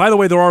address that. By the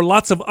way, there are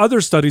lots of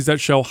other studies that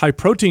show high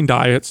protein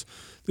diets,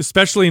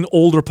 especially in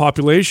older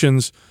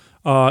populations,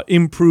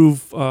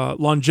 improve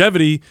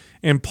longevity,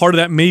 and part of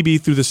that may be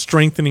through the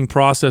strengthening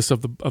process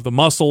of the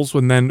muscles,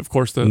 and then of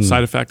course the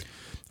side effect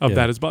of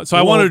that is. So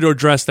I wanted to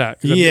address that.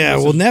 Yeah,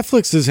 well,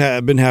 Netflix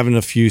has been having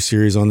a few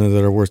series on there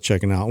that are worth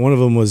checking out. One of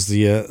them was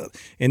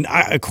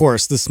of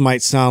course, this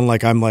might sound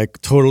like I'm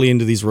like totally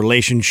into these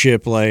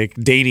relationship, like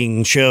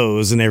dating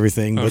shows and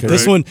everything, but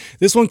this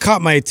one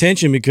caught my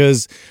attention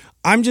because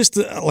I'm just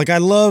like, I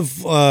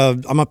love,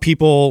 I'm a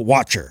people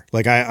watcher.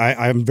 Like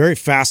I'm very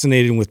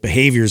fascinated with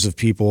behaviors of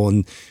people.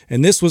 And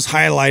this was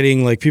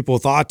highlighting like people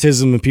with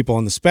autism and people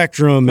on the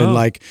spectrum and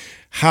like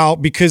how,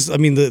 because I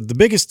mean, the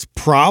biggest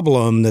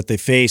problem that they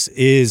face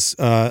is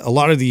a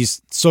lot of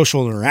these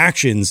social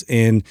interactions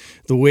and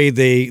the way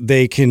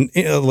they can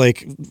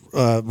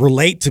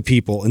relate to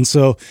people. And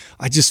so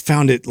I just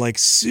found it like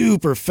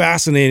super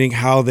fascinating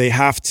how they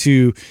have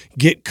to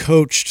get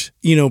coached,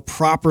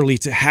 properly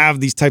to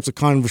have these types of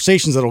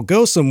conversations that'll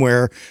go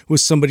somewhere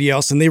with somebody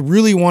else. And they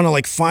really want to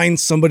like find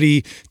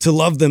somebody to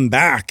love them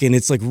back. And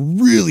it's like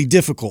really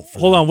difficult.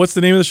 Hold on. What's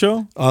the name of the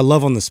show?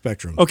 Love on the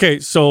Spectrum. Okay.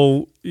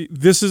 So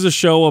this is a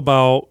show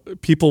about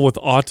people with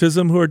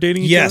autism who are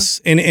dating each other? Yes,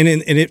 and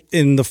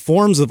the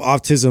forms of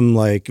autism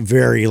like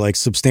vary like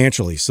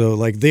substantially. So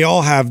like they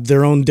all have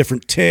their own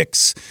different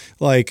tics,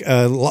 like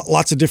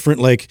lots of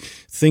different like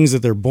things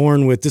that they're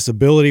born with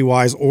disability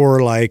wise,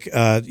 or like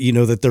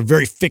that they're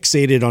very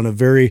fixated on a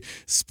very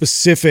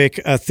specific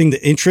thing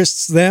that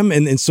interests them,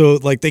 and so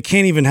like they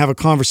can't even have a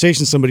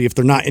conversation with somebody if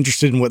they're not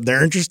interested in what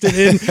they're interested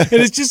in. And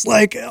it's just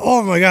like,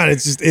 oh my god,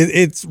 it's just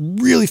it's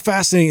really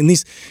fascinating, and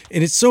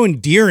it's so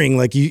endearing.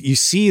 Like you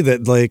see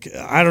that, like,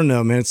 I don't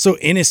know, man, it's so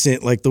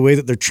innocent, like the way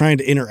that they're trying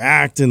to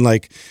interact and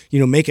like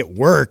make it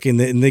work, and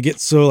they get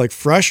so like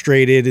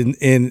frustrated,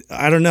 and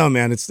I don't know,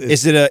 man. Is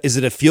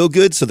it a feel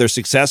good? So they're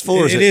successful,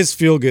 or it is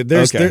feel good.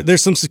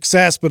 There's some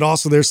success, but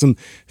also there's some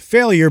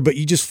failure. But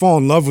you just fall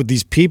in love with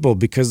these people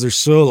because they're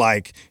so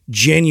like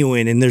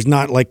genuine, and there's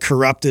not like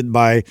corrupted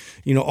by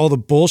all the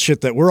bullshit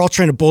that we're all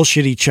trying to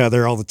bullshit each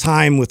other all the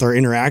time with our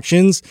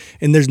interactions,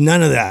 and there's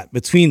none of that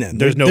between them.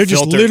 There's no they're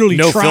filter. just literally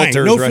No trying,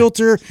 filters, no right?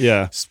 filter.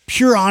 Yeah,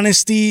 pure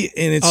honesty,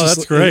 and it's just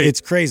that's great.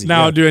 It's crazy.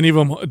 Now, yeah. do any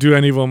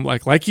of them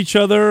like each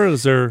other?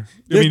 Is there?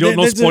 I mean,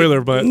 no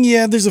spoiler, but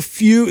yeah, there's a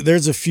few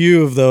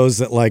of those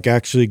that like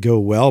actually go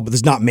well, but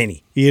there's not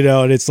many.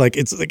 And it's like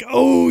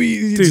oh,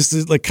 you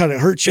just like kind of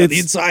hurts you on the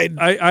inside.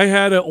 I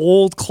had an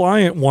old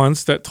client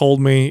once that told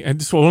me, and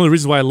this is one of the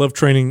reasons why I love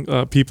training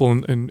people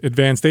in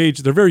advanced age.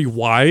 They're very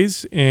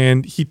wise,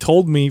 and he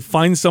told me,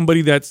 find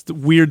somebody that's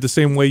weird the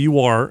same way you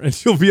are,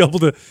 and you'll be able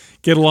to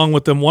get along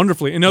with them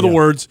wonderfully. In other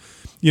words,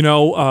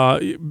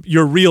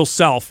 your real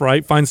self,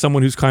 right? Find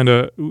someone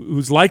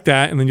who's like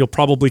that, and then you'll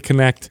probably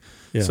connect.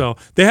 Yeah. So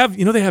they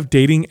have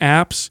dating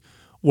apps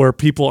where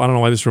people, I don't know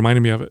why this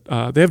reminded me of it.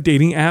 They have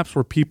dating apps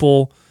where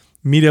people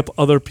meet up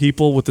other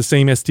people with the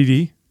same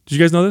STD. Did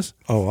you guys know this?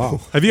 Oh,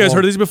 wow. Have you guys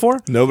heard of these before?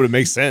 No, but it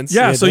makes sense.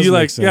 Yeah, so you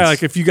like, sense.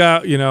 like if you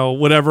got,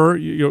 whatever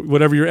your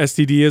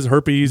STD is,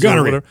 herpes, gonorrhea.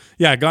 or whatever.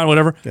 Yeah,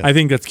 whatever. Yeah. I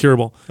think that's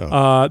curable.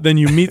 Oh. Then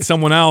you meet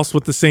someone else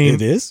with the same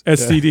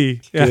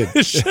STD. Yeah.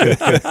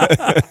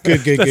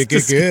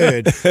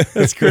 Good.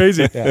 That's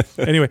crazy. Yeah.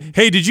 Anyway,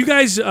 hey, did you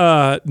guys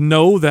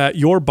know that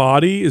your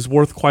body is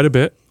worth quite a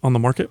bit on the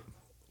market?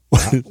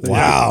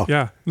 Wow.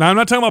 Yeah. Now, I'm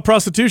not talking about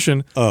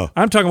prostitution. Oh.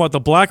 I'm talking about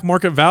the black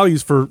market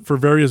values for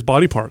various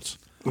body parts.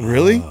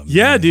 Really?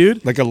 Yeah,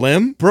 dude. Like a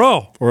limb?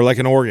 Bro. Or like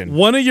an organ?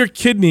 One of your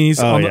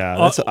kidneys.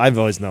 I've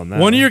always known that.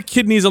 One of your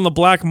kidneys on the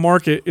black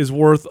market is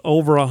worth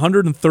over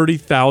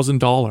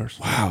 $130,000.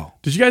 Wow.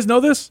 Did you guys know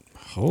this?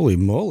 Holy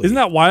moly. Isn't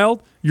that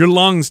wild? Your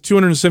lungs,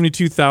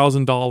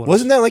 $272,000.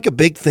 Wasn't that like a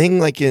big thing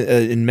like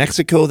in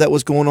Mexico that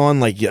was going on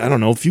like, I don't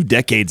know, a few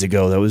decades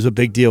ago? That was a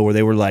big deal where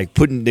they were like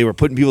putting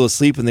people to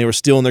sleep and they were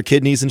stealing their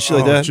kidneys and shit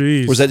like that?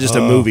 Geez. Or was that just a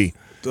movie?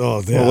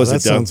 Oh, yeah,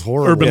 that sounds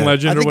horrible. Urban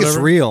legend I think or whatever?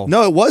 it's real.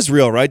 No, it was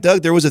real, right,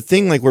 Doug? There was a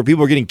thing like where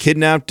people were getting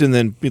kidnapped and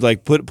then be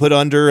like put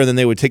under, and then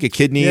they would take a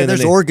kidney. Yeah, and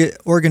there's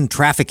organ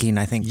trafficking,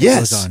 I think.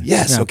 Yes, that goes on.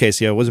 yes. Yeah. Okay,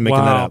 so I wasn't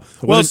making that up.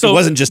 It Well,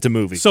 wasn't just a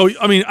movie. So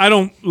I mean, I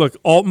don't look.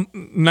 All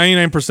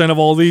 99% of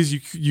all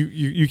these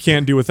you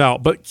can't do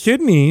without. But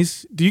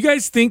kidneys. Do you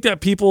guys think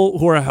that people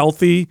who are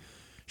healthy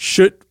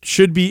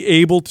should be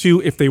able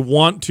to, if they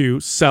want to,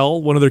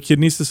 sell one of their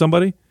kidneys to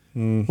somebody?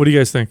 What do you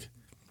guys think?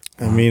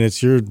 I mean,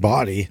 it's your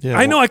body.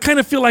 I know. I kind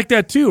of feel like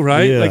that too,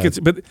 right? Yeah. Like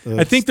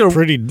I think they're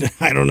pretty,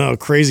 I don't know,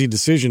 crazy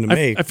decision to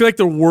make. I feel like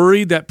they're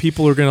worried that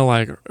people are going to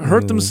like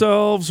hurt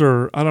themselves,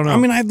 or I don't know. I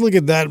mean, I'd look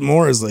at that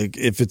more as like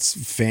if it's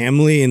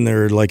family and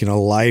they're like in a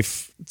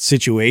life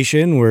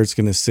situation where it's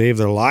going to save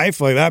their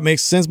life, like that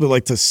makes sense. But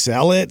like to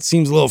sell it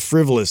seems a little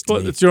frivolous to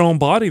but me. it's your own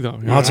body, though.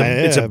 Well,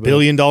 it's a but-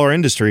 billion-dollar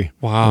industry.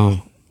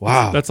 Wow.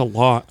 Wow. That's a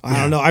lot.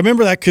 I don't know. I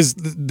remember that because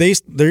there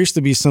used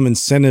to be some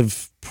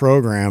incentive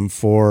program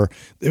for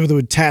they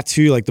would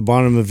tattoo like the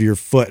bottom of your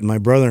foot. And my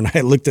brother and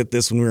I looked at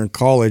this when we were in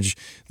college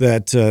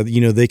that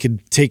they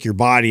could take your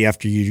body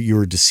after you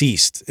were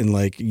deceased and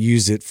like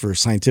use it for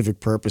scientific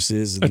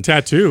purposes. A And,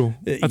 tattoo.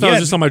 I thought it was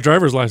just on my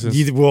driver's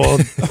license. well,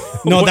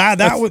 no,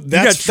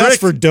 that's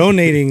for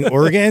donating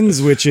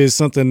organs, which is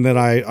something that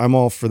I'm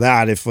all for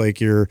that. If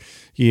like you're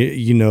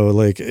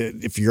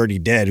if you're already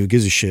dead, who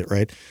gives a shit,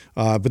 right?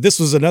 But this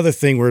was another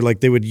thing where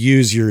like they would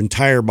use your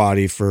entire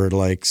body for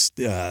like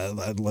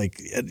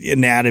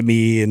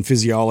anatomy and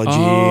physiology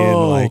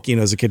and like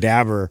as a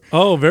cadaver.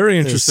 Oh, very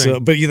interesting. So,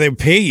 but they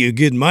pay you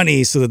good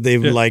money so that they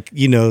lock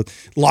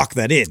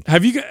that in.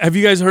 Have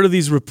you guys heard of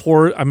these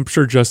reports? I'm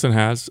sure Justin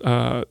has.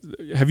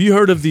 Have you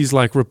heard of these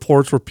like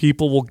reports where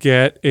people will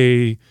get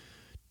a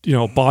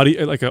body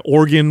like an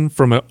organ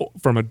from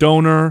a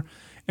donor,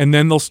 and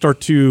then they'll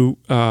start to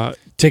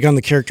take on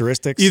the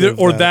characteristics either of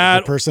or the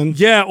that person,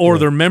 or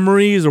their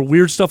memories or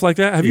weird stuff like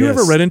that. Have you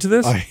ever read into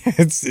this?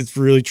 It's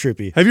really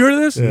trippy. Have you heard of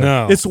this?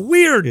 No. It's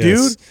weird,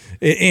 Yes. dude.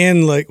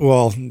 And like,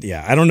 well,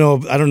 yeah, I don't know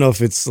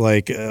if it's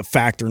like a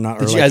fact or not.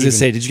 Did you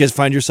guys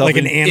find yourself like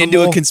an into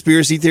animal? a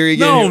conspiracy theory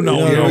again?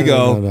 No, Here we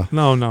go.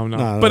 No. But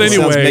no.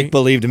 anyway, Sounds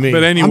make-believe to me.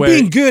 But anyway, I'm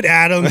being good,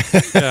 Adam.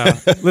 Yeah.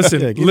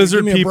 Listen,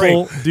 lizard give me a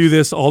people do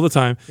this all the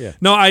time. Yeah.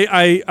 No,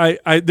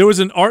 there was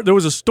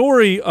a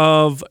story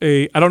of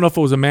I don't know if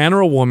it was a man or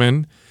a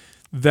woman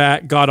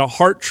that got a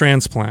heart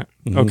transplant,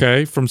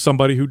 okay, from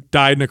somebody who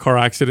died in a car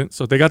accident.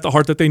 So they got the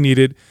heart that they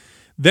needed.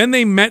 Then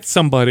they met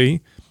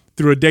somebody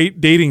through a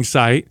dating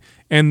site,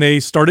 and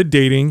they started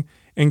dating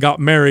and got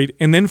married,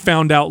 and then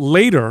found out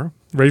later,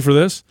 ready for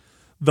this,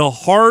 the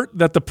heart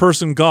that the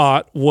person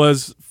got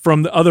was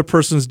from the other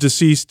person's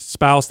deceased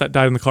spouse that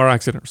died in the car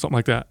accident or something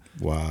like that.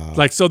 Wow.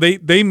 Like, so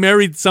they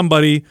married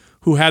somebody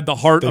who had the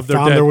heart They of their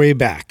found dead. their way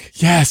back.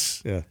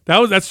 Yes. Yeah.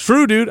 That's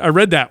true, dude. I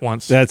read that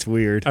once. That's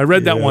weird. I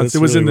read that Yeah, once. that's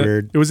It was really in the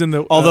weird. it was in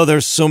the Although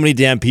there's so many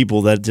damn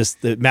people that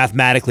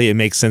mathematically it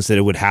makes sense that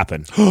it would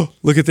happen.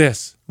 look at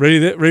this. Ready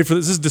for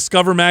this? This is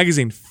Discover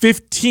Magazine.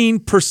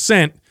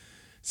 15%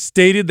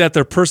 stated that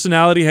their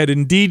personality had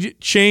indeed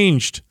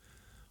changed.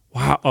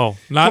 Wow. Oh,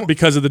 not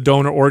because of the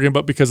donor organ,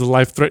 but because of the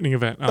life-threatening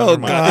event. Oh, never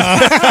mind.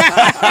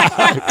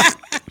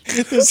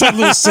 There's that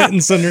little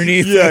sentence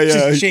underneath. Yeah, that yeah.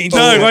 Just changed.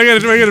 No, I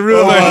gotta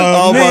ruin my.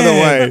 By the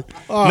man. way,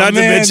 not to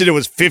man. mention it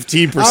was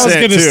 15%. I was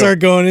going to too. start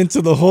going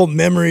into the whole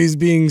memories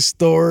being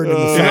stored and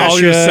the And all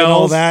fascia your and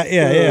all cells. that.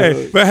 Yeah.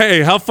 Hey, but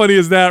hey, how funny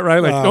is that,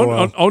 right? Like, Oh,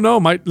 well. oh no,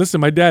 my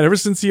dad. Ever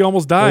since he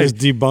almost died, There's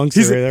debunks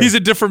he's right there. he's a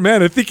different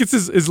man. I think it's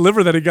his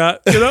liver that he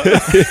got. You know,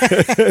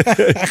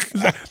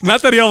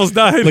 not that he almost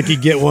died. Like you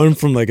get one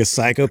from like a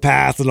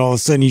psychopath, and all of a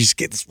sudden you just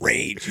get this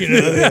rage.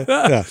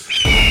 Yeah.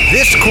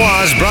 This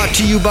Quaz brought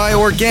to you by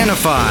Organifi.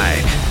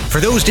 For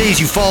those days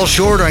you fall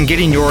short on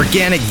getting your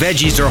organic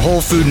veggies or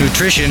whole food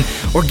nutrition,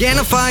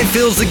 Organifi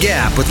fills the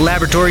gap with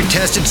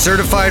laboratory-tested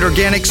certified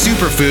organic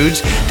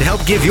superfoods to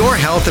help give your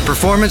health and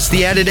performance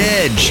the added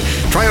edge.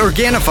 Try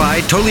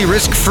Organifi totally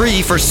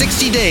risk-free for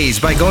 60 days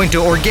by going to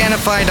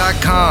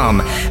Organifi.com.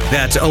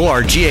 That's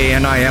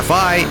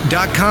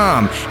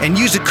ORGANIFI.com. And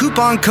use the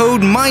coupon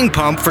code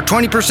MINDPUMP for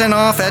 20%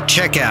 off at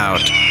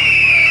checkout.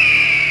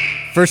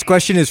 First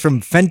question is from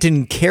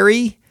Fenton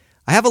Carey.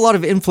 I have a lot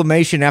of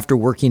inflammation after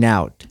working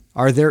out.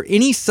 Are there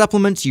any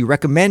supplements you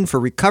recommend for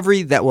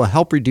recovery that will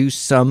help reduce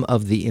some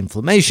of the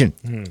inflammation?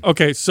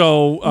 Okay,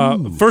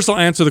 so first I'll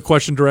answer the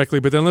question directly,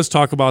 but then let's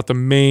talk about the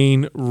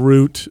main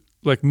root,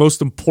 like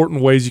most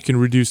important ways you can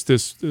reduce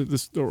this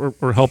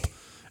or help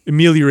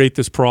ameliorate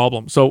this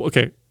problem. So,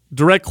 okay,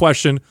 direct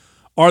question: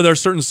 are there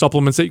certain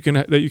supplements that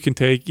you can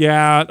take?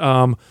 Yeah,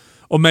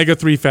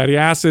 omega-3 fatty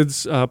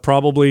acids,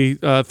 probably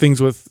things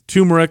with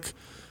turmeric.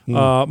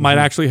 Might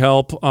actually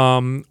help.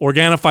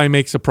 Organifi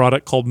makes a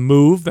product called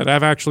Move that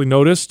I've actually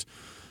noticed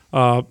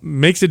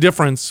makes a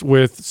difference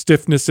with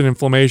stiffness and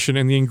inflammation,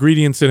 and the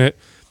ingredients in it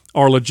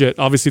are legit.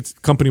 Obviously, it's a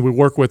company we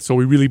work with, so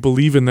we really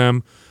believe in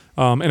them.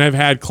 And I've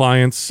had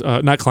listeners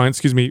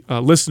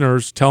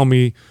tell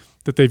me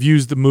that they've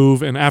used the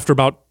Move, and after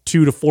about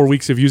 2 to 4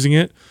 weeks of using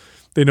it,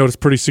 they notice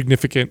pretty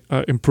significant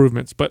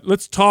improvements. But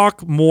let's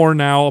talk more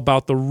now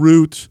about the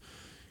root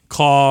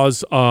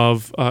cause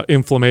of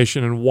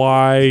inflammation and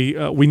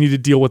why we need to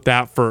deal with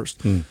that first.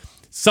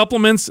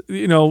 Supplements,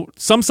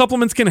 some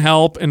supplements can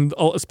help, and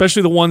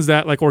especially the ones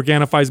that like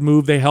Organifi's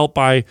Move, they help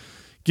by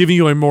giving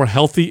you a more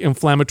healthy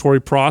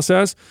inflammatory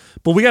process.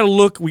 But we got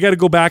to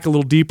go back a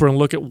little deeper and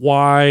look at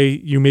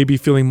why you may be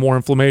feeling more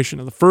inflammation.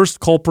 And the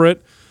first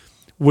culprit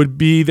would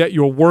be that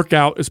your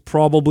workout is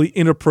probably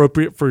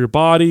inappropriate for your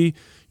body.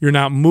 You're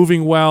not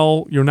moving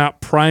well. You're not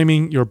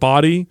priming your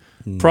body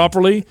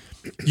properly,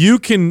 you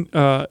can,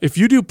 if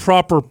you do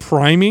proper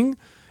priming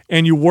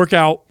and you work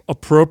out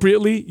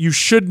appropriately, you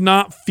should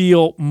not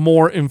feel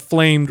more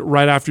inflamed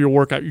right after your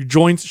workout. Your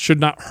joints should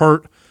not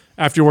hurt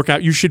after your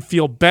workout. You should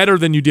feel better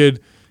than you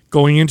did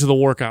going into the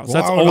workouts. Well,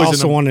 That's I would always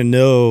also want to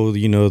know,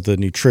 the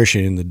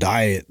nutrition, the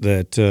diet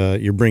that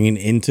you're bringing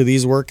into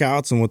these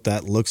workouts and what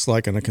that looks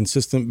like on a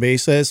consistent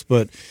basis.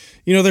 But,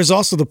 there's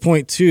also the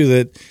point too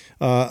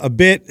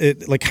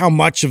that like how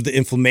much of the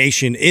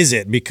inflammation is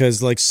it?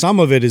 Because like some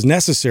of it is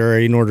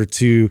necessary in order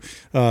to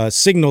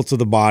signal to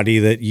the body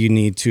that you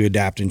need to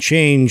adapt and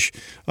change.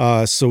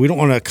 So we don't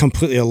want to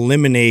completely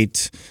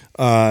eliminate,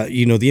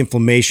 the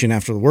inflammation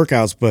after the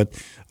workouts, but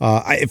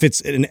if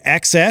it's an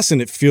excess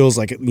and it feels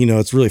like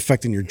it's really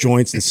affecting your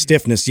joints and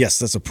stiffness, yes,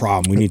 that's a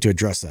problem. We need to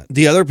address that.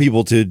 The other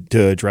people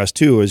to address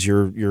too is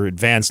your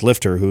advanced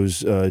lifter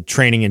who's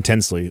training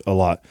intensely a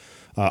lot.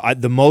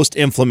 The most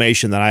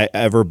inflammation that I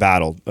ever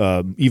battled,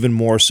 even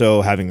more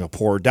so having a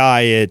poor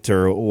diet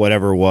or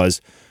whatever it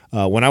was,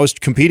 when I was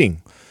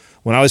competing.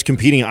 When I was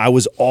competing, I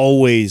was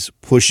always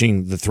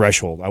pushing the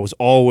threshold. I was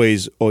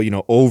always,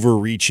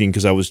 overreaching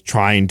because I was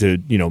trying to,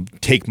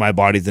 take my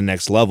body to the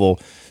next level.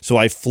 So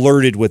I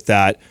flirted with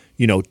that,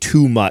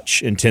 too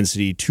much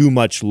intensity, too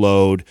much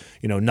load,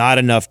 not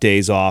enough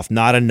days off,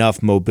 not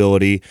enough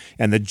mobility,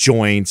 and the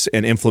joints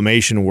and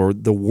inflammation were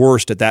the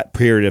worst at that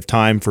period of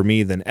time for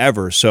me than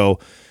ever. So,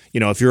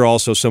 if you're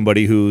also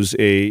somebody who's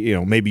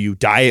maybe you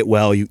diet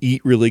well, you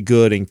eat really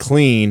good and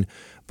clean,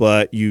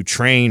 but you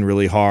train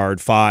really hard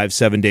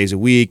 5-7 days a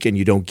week and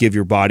you don't give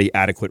your body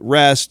adequate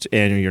rest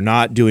and you're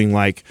not doing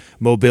like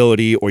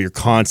mobility or you're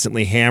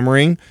constantly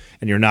hammering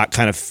and you're not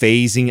kind of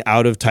phasing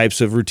out of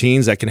types of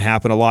routines, that can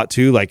happen a lot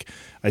too. Like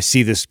I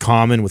see this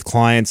common with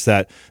clients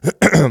that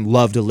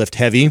love to lift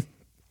heavy.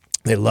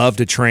 They love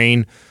to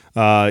train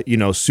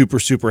super,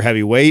 super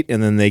heavy weight,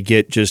 and then they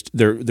get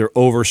they're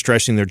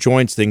overstressing their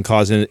joints, then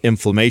causing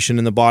inflammation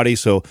in the body.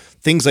 So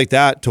things like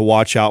that to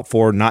watch out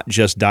for, not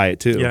just diet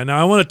too. Yeah.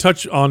 Now I want to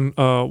touch on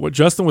what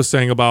Justin was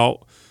saying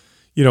about,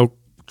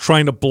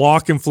 trying to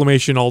block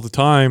inflammation all the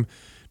time.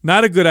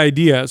 Not a good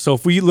idea. So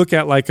if we look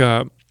at like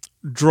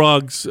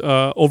drugs,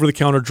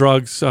 over-the-counter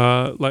drugs,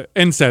 like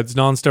NSAIDs,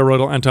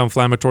 non-steroidal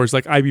anti-inflammatories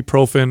like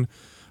ibuprofen,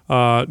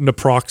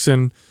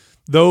 naproxen,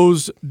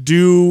 those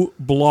do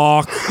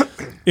block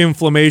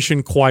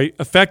inflammation quite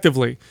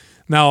effectively.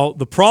 Now,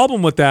 the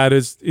problem with that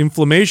is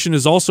inflammation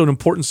is also an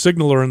important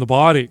signaler in the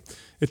body.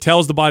 It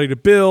tells the body to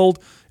build,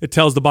 it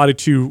tells the body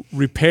to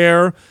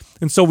repair.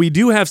 And so we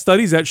do have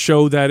studies that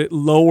show that it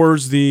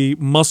lowers the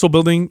muscle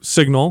building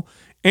signal.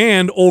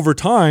 And over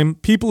time,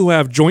 people who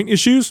have joint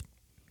issues,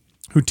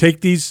 who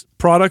take these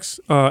products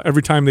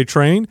every time they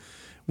train,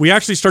 we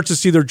actually start to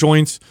see their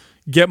joints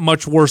get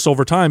much worse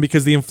over time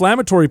because the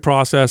inflammatory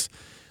process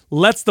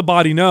lets the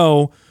body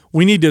know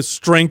we need to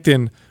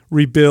strengthen,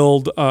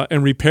 rebuild,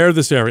 and repair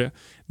this area.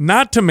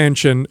 Not to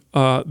mention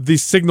the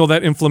signal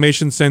that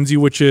inflammation sends you,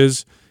 which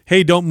is,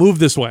 hey, don't move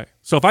this way.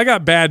 So if I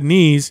got bad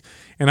knees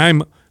and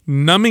I'm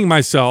numbing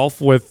myself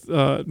with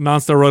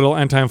non-steroidal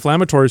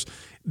anti-inflammatories,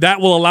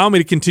 that will allow me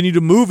to continue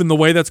to move in the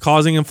way that's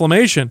causing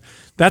inflammation.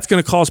 That's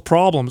going to cause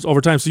problems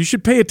over time. So you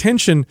should pay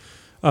attention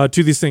to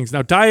these things.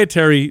 Now,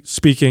 dietary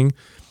speaking,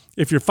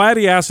 if your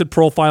fatty acid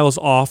profile is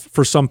off,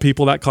 for some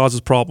people that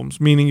causes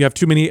problems, meaning you have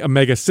too many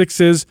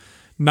omega-6s,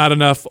 not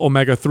enough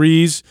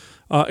omega-3s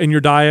in your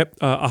diet.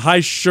 A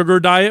high sugar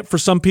diet for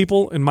some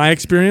people, in my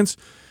experience,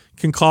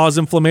 can cause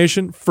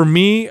inflammation. For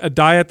me, a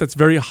diet that's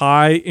very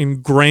high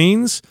in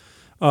grains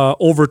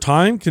over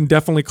time can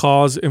definitely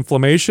cause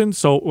inflammation.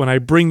 So when I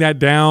bring that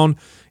down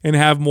and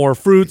have more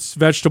fruits,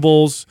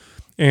 vegetables,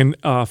 and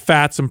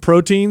fats and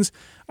proteins,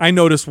 I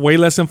notice way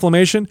less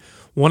inflammation.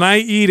 When I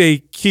eat a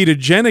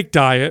ketogenic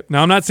diet,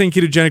 now I'm not saying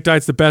ketogenic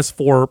diet's the best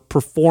for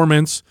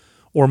performance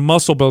or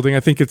muscle building. I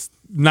think it's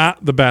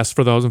not the best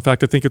for those. In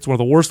fact, I think it's one of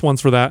the worst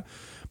ones for that.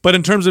 But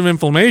in terms of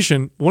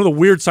inflammation, one of the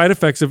weird side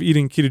effects of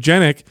eating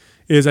ketogenic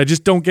is I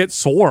just don't get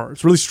sore.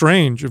 It's really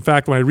strange. In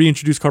fact, when I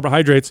reintroduce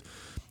carbohydrates,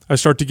 I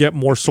start to get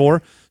more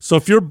sore. So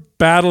if you're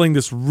battling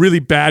this really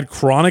bad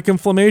chronic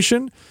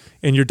inflammation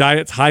and your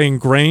diet's high in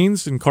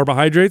grains and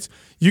carbohydrates,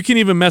 you can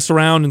even mess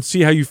around and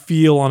see how you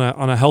feel on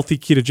a healthy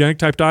ketogenic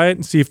type diet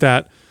and see if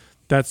that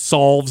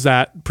solves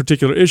that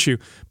particular issue.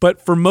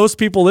 But for most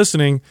people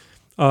listening,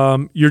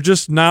 you're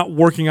just not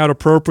working out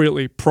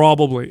appropriately,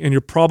 probably, and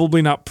you're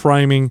probably not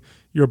priming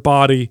your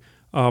body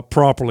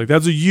properly.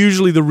 Those are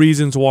usually the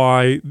reasons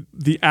why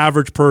the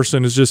average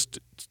person is just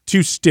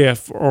too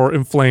stiff or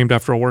inflamed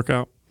after a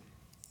workout.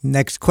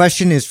 Next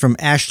question is from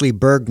Ashley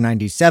Berg,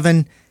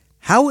 97.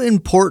 How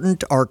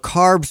important are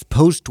carbs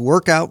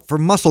post-workout for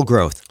muscle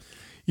growth?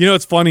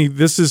 It's funny.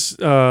 This is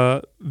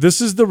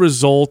the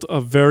result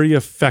of very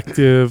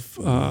effective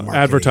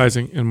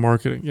advertising and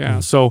marketing.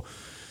 Yeah. So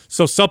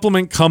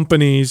supplement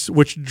companies,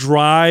 which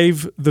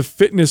drive the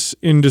fitness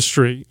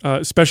industry,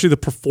 especially the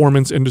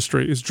performance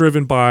industry, is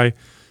driven by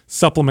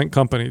supplement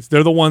companies.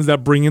 They're the ones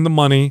that bring in the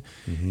money,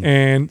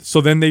 and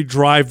so then they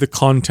drive the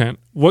content.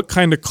 What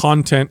kind of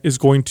content is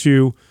going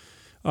to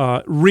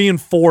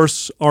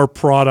reinforce our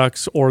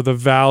products or the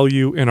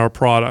value in our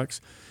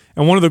products.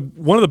 And one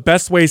of the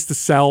best ways to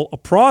sell a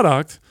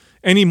product,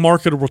 any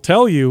marketer will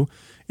tell you,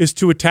 is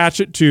to attach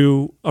it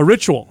to a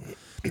ritual.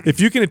 If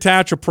you can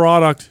attach a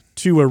product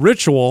to a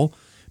ritual,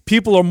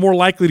 people are more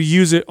likely to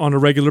use it on a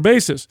regular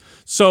basis.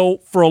 So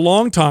for a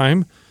long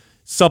time,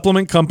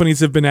 supplement companies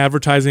have been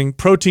advertising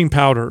protein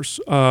powders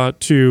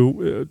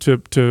to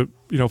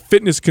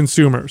fitness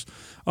consumers.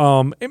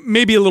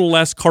 Maybe a little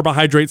less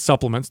carbohydrate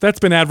supplements. That's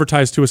been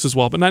advertised to us as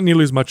well, but not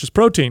nearly as much as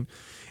protein.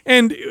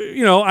 And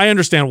I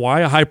understand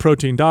why. A high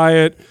protein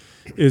diet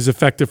is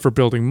effective for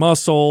building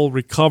muscle,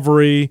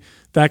 recovery,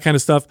 that kind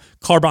of stuff.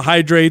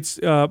 Carbohydrates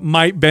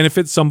might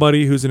benefit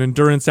somebody who's an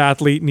endurance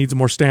athlete, needs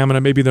more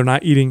stamina. Maybe they're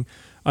not eating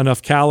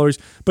enough calories.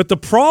 But the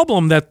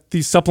problem that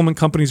these supplement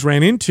companies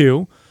ran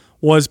into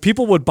was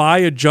people would buy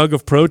a jug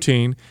of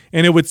protein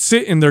and it would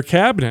sit in their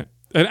cabinet.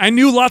 And I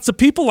knew lots of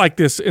people like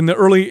this in the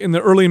early and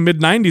mid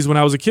 90s when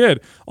I was a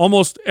kid.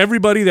 Almost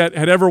everybody that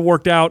had ever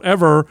worked out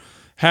ever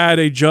had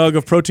a jug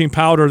of protein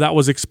powder that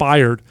was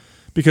expired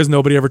because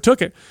nobody ever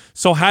took it.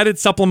 So how did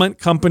supplement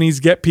companies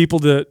get people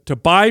to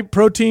buy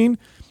protein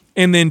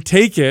and then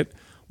take it?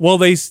 Well,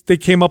 they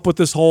came up with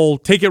this whole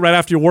take it right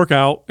after your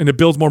workout and it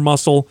builds more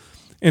muscle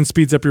and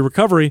speeds up your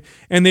recovery.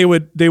 And they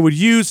would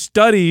use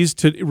studies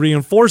to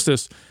reinforce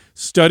this.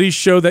 Studies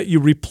show that you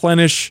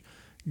replenish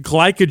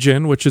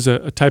glycogen, which is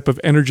a type of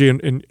energy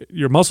in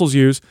your muscles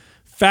use,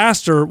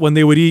 faster when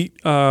they would eat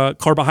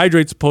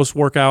carbohydrates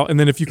post-workout. And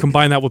then if you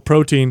combine that with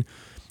protein,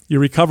 you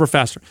recover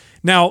faster.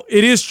 Now,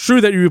 it is true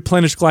that you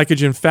replenish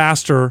glycogen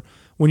faster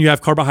when you have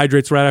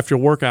carbohydrates right after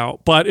your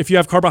workout. But if you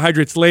have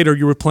carbohydrates later,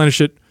 you replenish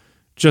it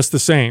just the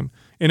same.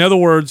 In other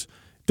words,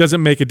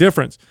 doesn't make a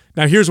difference.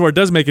 Now, here's where it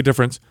does make a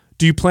difference.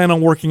 Do you plan on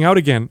working out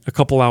again a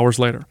couple hours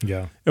later?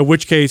 Yeah. In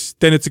which case,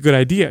 then it's a good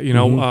idea.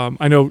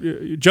 I know,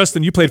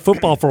 Justin, you played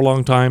football for a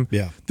long time.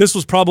 Yeah. This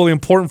was probably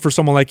important for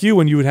someone like you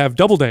when you would have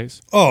double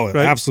days. Oh,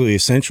 right? Absolutely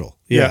essential.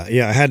 Yeah.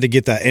 I had to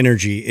get that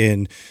energy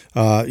in.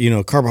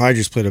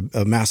 Carbohydrates played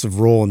a massive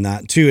role in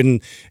that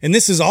too. And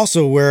this is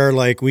also where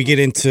like we get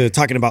into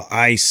talking about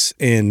ice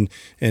and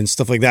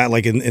stuff like that,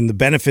 like in the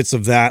benefits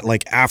of that,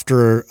 like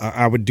after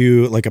I would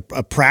do like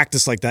a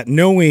practice like that,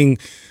 knowing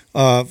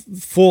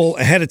full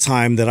ahead of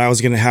time that I was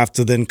going to have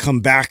to then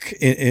come back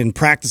and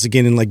practice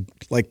again and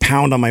like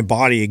pound on my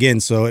body again.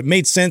 So it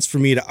made sense for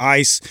me to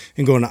ice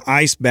and go in an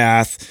ice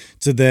bath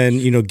to then,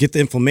 get the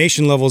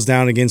inflammation levels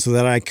down again so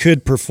that I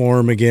could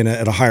perform again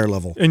at a higher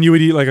level. And you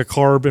would eat like a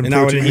carb and protein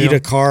I would meal? eat a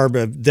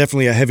carb,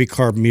 definitely a heavy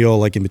carb meal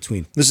like in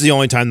between. This is the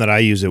only time that I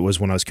use it was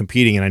when I was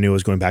competing and I knew I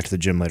was going back to the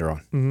gym later on.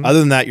 Mm-hmm. Other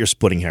than that, you're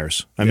splitting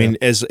hairs. I mean,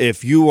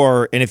 if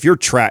you're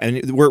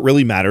and where it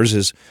really matters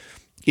is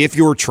if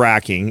you're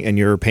tracking and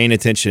you're paying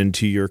attention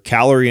to your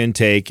calorie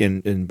intake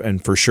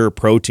and for sure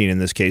protein in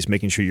this case,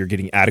 making sure you're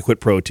getting adequate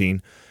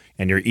protein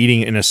and you're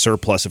eating in a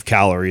surplus of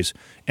calories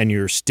and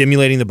you're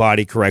stimulating the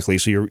body correctly,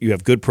 so you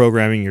have good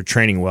programming, you're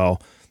training well,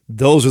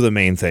 those are the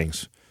main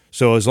things.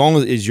 So as long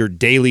as your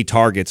daily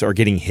targets are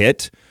getting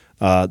hit,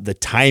 the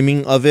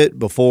timing of it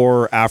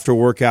before, after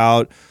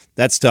workout,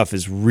 that stuff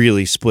is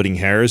really splitting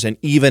hairs. And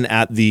even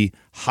at the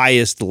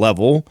highest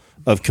level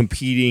of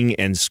competing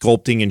and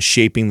sculpting and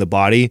shaping the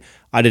body,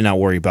 I did not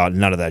worry about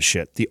none of that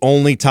shit. The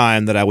only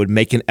time that I would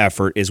make an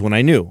effort is when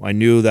I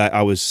knew that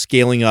I was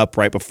scaling up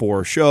right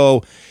before a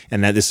show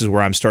and that this is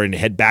where I'm starting to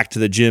head back to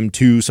the gym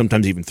 2,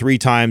 sometimes even 3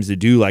 times to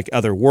do like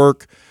other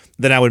work.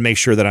 Then I would make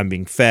sure that I'm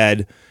being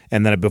fed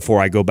and then before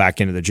I go back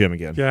into the gym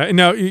again. Yeah, and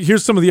now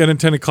here's some of the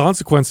unintended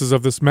consequences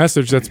of this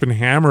message that's been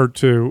hammered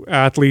to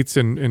athletes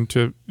and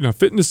to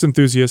fitness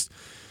enthusiasts.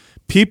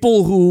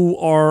 People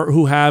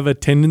who have a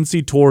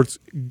tendency towards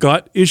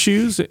gut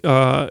issues,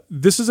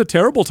 this is a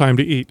terrible time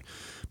to eat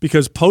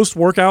because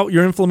post-workout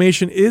your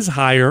inflammation is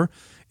higher,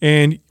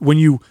 and when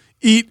you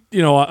eat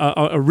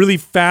a really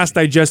fast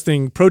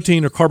digesting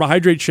protein or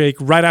carbohydrate shake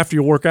right after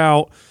your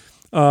workout,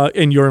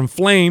 and you're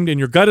inflamed and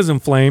your gut is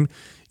inflamed,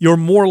 you're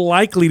more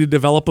likely to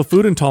develop a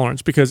food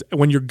intolerance because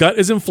when your gut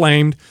is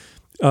inflamed,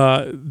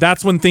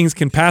 that's when things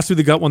can pass through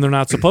the gut when they're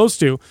not supposed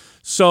to.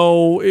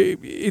 So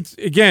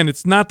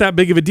it's not that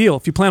big of a deal.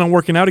 If you plan on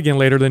working out again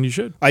later, then you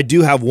should. I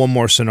do have one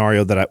more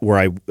scenario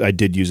where I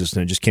did use this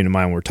and it just came to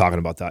mind when we were talking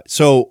about that.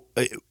 So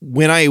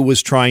when I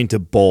was trying to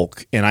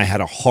bulk and I had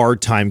a hard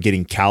time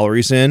getting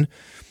calories in,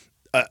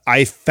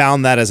 I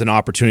found that as an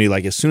opportunity.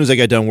 Like as soon as I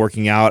got done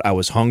working out, I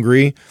was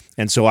hungry.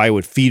 And so I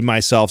would feed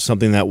myself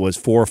something that was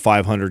 400 or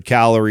 500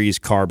 calories,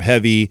 carb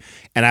heavy.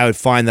 And I would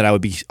find that I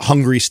would be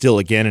hungry still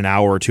again an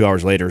hour or 2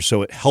 hours later.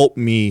 So it helped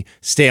me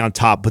stay on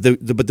top. But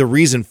the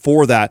reason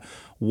for that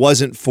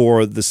wasn't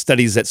for the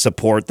studies that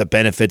support the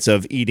benefits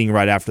of eating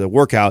right after the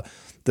workout.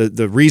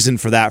 The reason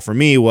for that for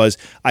me was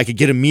I could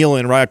get a meal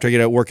in right after I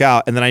get out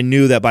workout. And then I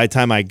knew that by the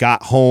time I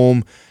got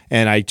home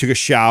and I took a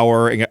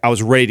shower and I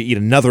was ready to eat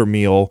another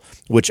meal,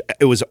 which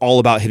it was all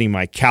about hitting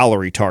my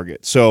calorie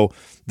target. So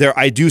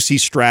I do see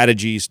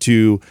strategies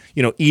to,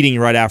 eating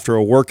right after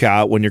a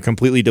workout when you're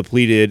completely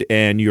depleted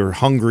and you're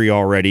hungry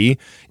already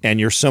and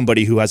you're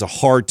somebody who has a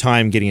hard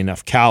time getting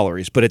enough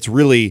calories. But it's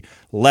really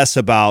less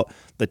about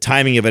the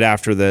timing of it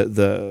after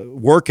the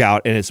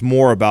workout, and it's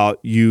more about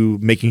you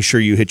making sure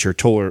you hit your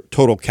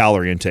total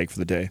calorie intake for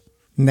the day.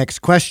 Next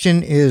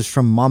question is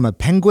from Mama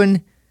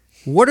Penguin.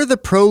 What are the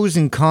pros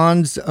and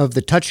cons of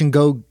the touch and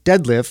go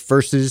deadlift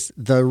versus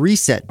the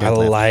reset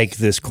deadlift? I like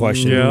this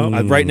question.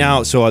 Yeah. Right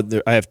now, so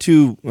I have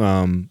two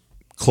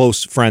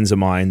close friends of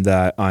mine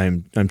that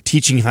I'm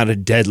teaching how to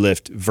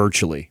deadlift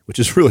virtually, which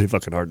is really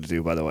fucking hard to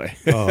do, by the way.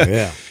 Oh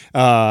yeah.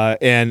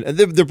 And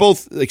they're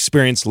both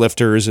experienced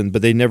lifters,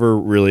 but they never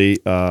really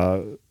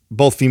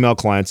both female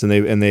clients,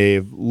 and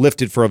they've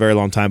lifted for a very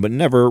long time, but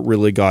never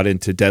really got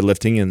into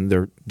deadlifting. And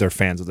they're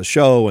fans of the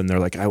show, and they're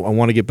like, I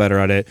want to get better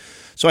at it.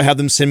 So I have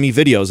them send me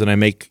videos, and I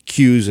make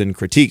cues and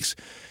critiques.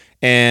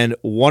 And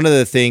one of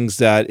the things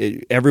that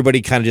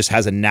everybody kind of just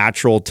has a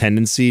natural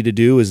tendency to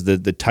do is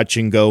the touch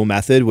and go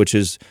method, which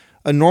is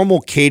a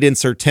normal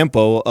cadence or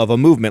tempo of a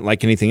movement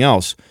like anything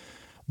else.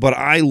 But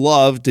I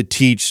love to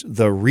teach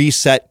the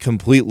reset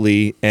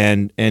completely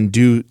and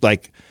do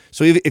like,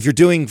 so if you're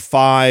doing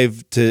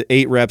 5 to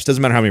 8 reps, doesn't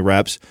matter how many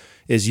reps,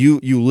 is you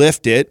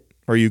lift it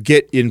or you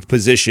get in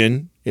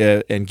position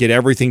and get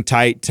everything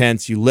tight,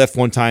 tense. You lift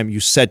one time, you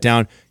set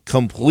down,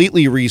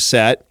 completely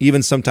reset.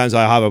 Even sometimes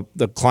I have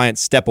the client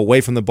step away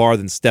from the bar,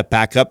 then step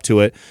back up to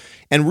it.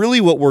 And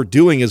really what we're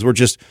doing is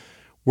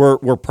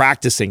we're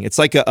practicing. It's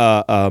like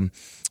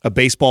a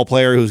baseball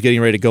player who's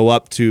getting ready to go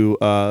up to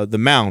the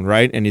mound,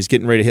 right? And he's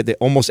getting ready to hit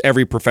almost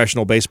every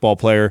professional baseball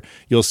player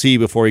you'll see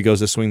before he goes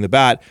to swing the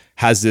bat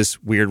has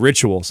this weird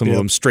ritual. Some of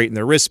them straighten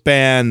their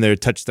wristband, they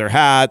touch their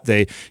hat,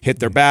 they hit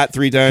their bat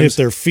 3 times. Hit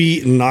their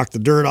feet and knock the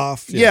dirt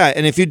off. Yeah,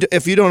 and if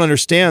you don't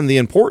understand the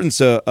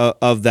importance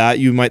of that,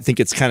 you might think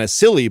it's kind of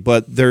silly,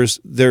 but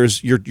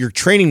you're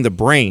training the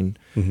brain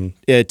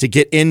to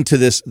get into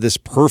this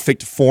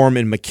perfect form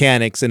and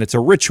mechanics, and it's a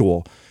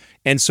ritual.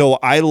 And so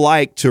I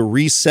like to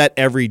reset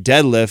every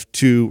deadlift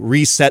to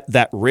reset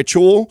that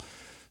ritual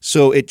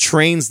so it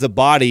trains the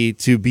body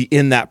to be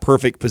in that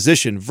perfect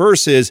position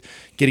versus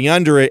getting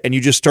under it and you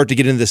just start to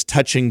get into this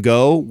touch and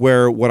go,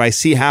 where what I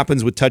see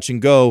happens with touch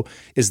and go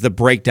is the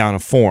breakdown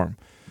of form.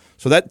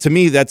 So that, to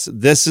me,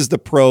 this is the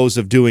pros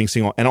of doing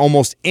single. And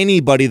almost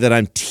anybody that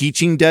I'm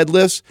teaching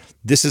deadlifts,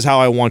 this is how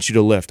I want you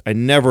to lift. I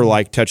never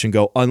like touch and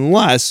go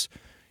unless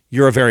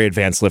you're a very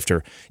advanced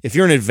lifter. If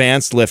you're an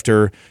advanced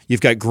lifter,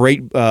 you've got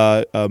great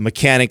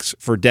mechanics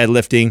for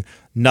deadlifting,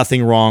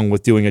 nothing wrong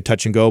with doing a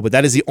touch and go, but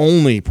that is the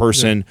only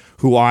person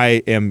who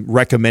I am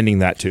recommending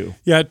that to.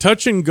 Yeah,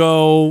 touch and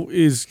go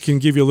can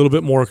give you a little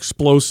bit more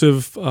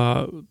explosive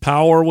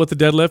power with the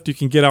deadlift. You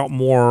can get out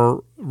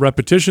more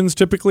repetitions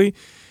typically.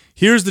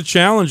 Here's the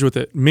challenge with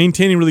it: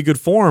 maintaining really good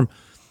form.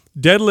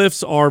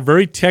 Deadlifts are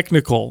very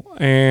technical,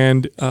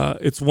 and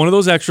it's one of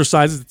those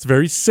exercises that's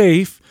very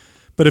safe.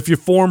 But if your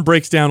form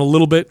breaks down a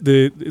little bit,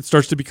 it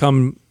starts to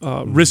become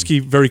risky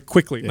very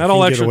quickly. Not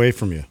all get away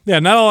from you. Yeah,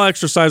 not all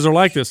exercises are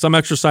like this. Some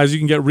exercises you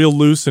can get real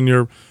loose and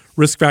your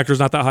risk factor is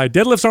not that high.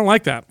 Deadlifts aren't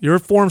like that. Your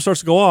form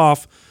starts to go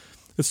off.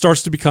 It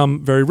starts to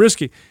become very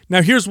risky.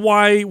 Now, here's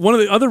why. One of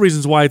the other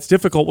reasons why it's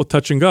difficult with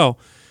touch and go.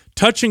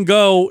 Touch and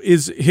go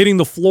is hitting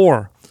the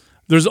floor.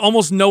 There's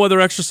almost no other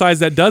exercise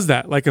that does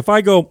that. Like if I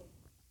go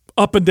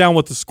up and down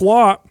with the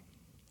squat,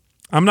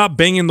 I'm not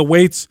banging the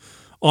weights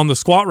on the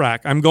squat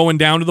rack. I'm going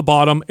down to the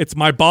bottom. It's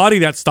my body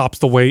that stops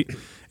the weight,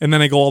 and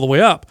then I go all the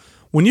way up.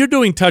 When you're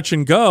doing touch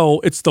and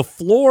go, it's the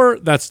floor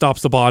that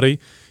stops the body.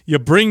 You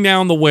bring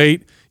down the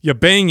weight, you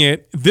bang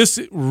it. This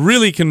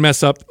really can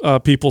mess up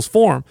people's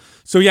form.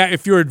 So yeah,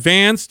 if you're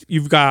advanced,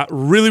 you've got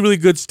really, really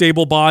good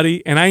stable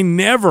body. And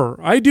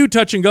I do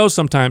touch and go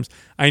sometimes.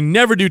 I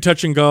never do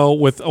touch and go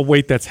with a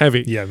weight that's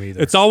heavy. Yeah, me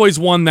either. It's always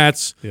one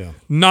that's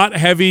not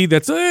heavy,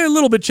 that's a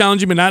little bit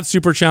challenging, but not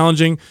super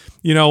challenging.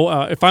 You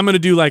know, if I'm going to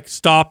do like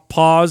stop,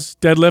 pause,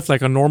 deadlift,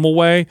 like a normal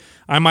way,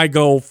 I might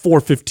go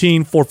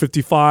 415,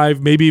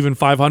 455, maybe even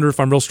 500 if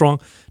I'm real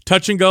strong.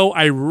 Touch and go,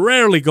 I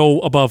rarely go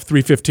above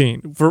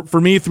 315.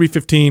 For me,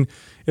 315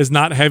 is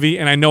not heavy,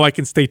 and I know I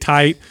can stay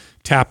tight,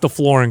 tap the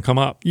floor, and come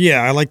up.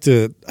 Yeah,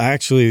 I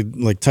actually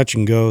like touch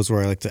and goes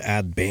where I like to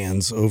add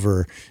bands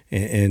over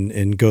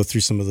and go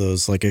through some of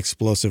those like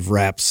explosive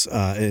reps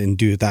and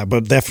do that,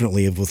 but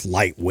definitely with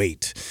light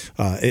weight.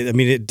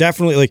 It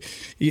definitely, like,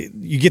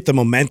 you get the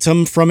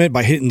momentum from it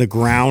by hitting the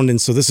ground,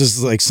 and so this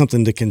is like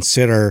something to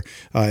consider.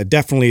 It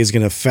definitely is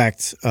going to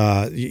affect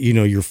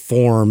your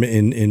form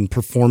in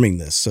performing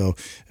this. So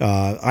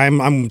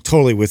I'm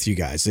totally with you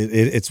guys.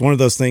 It's one of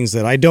those things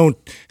that I don't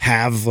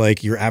have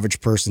like your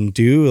average person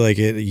do.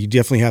 like you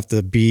definitely have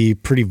to be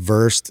pretty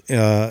versed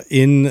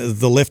in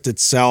the lift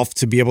itself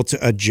to be able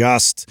to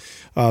adjust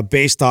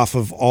based off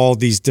of all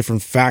these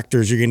different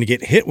factors you're going to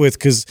get hit with.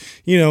 Because,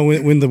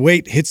 when the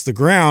weight hits the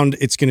ground,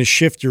 it's going to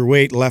shift your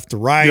weight left to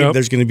right. Yep.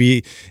 There's going to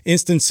be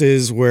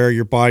instances where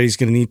your body's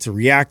going to need to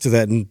react to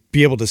that and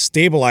be able to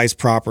stabilize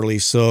properly.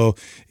 So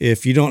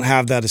if you don't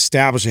have that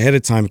established ahead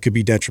of time, it could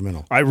be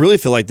detrimental. I really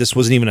feel like this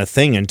wasn't even a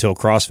thing until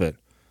CrossFit.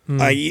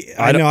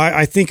 I know.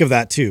 I think of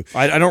that too.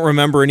 I don't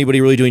remember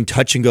anybody really doing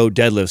touch and go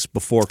deadlifts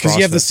before CrossFit. Because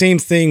you have the same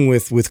thing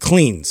with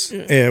cleans,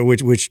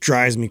 which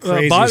drives me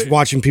crazy. Is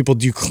watching people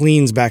do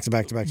cleans back to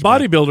back to back.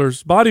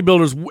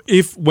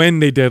 Bodybuilders, when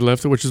they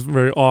deadlift, which is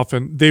very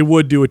often, they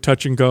would do a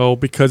touch and go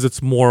because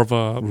it's more of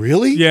a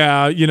really,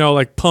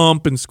 like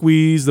pump and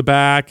squeeze the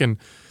back and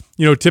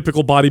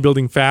typical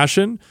bodybuilding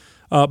fashion.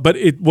 But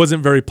it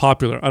wasn't very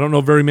popular. I don't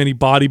know very many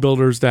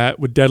bodybuilders that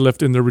would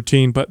deadlift in their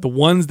routine, but the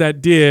ones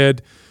that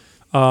did.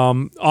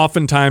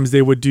 Oftentimes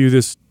they would do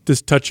this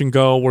touch and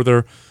go where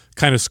they're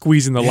kind of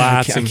squeezing the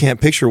lats. I can't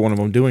picture one of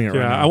them doing it right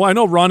now. I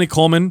know Ronnie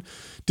Coleman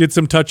did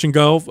some touch and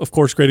go. Of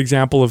course, great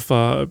example of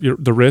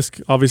the risk.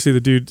 Obviously,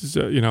 the dude's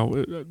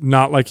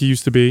not like he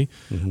used to be.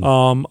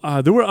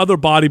 Mm-hmm. There were other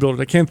bodybuilders.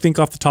 I can't think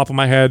off the top of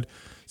my head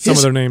some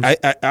of their names.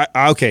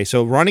 Okay,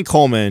 so Ronnie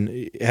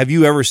Coleman, have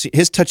you ever seen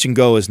his touch and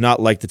go? Is not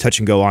like the touch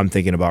and go I'm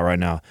thinking about right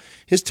now.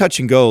 His touch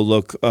and go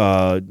look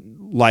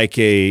like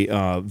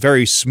a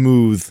very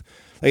smooth.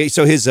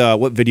 So his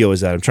what video is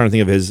that? I'm trying to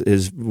think of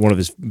his one of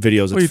his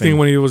videos. What do you think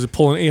when he was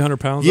pulling 800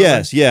 pounds?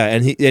 Yes, yeah,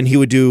 and he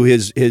would do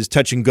his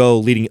touch and go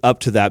leading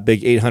up to that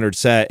big 800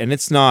 set, and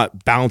it's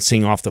not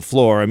bouncing off the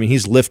floor. I mean,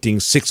 he's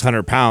lifting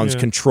 600 pounds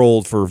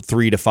controlled for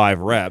 3 to 5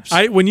 reps.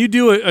 When you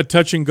do a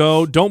touch and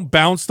go, don't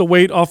bounce the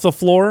weight off the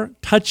floor.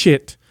 Touch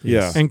it,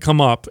 and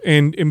come up,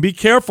 and be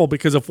careful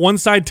because if one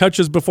side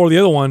touches before the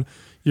other one,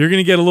 you're going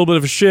to get a little bit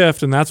of a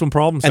shift, and that's when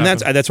problems happen.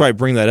 And that's why I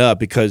bring that up,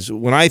 because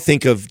when I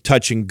think of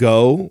touch and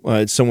go,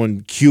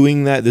 someone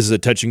cueing that, this is a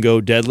touch and go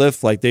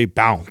deadlift, like they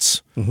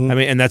bounce. Mm-hmm. I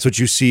mean, and that's what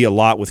you see a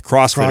lot with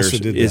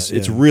CrossFitters.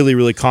 It's really,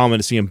 really common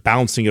to see them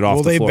bouncing it off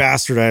the floor. Well, they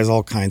bastardize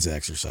all kinds of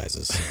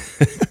exercises.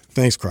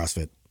 Thanks,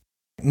 CrossFit.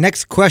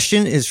 Next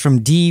question is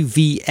from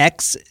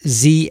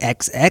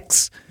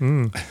DVXZXX.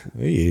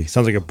 Hey.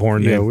 Sounds like a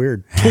porn name. Yeah,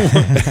 weird.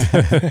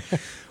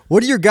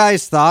 What are your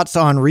guys' thoughts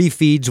on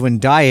refeeds when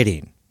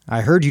dieting?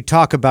 I heard you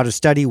talk about a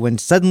study when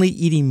suddenly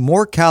eating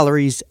more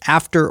calories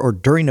after or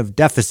during a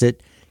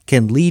deficit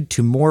can lead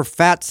to more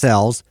fat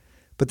cells,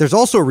 but there's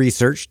also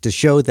research to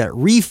show that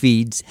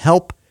refeeds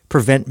help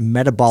prevent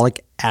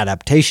metabolic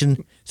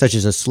adaptation, such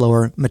as a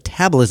slower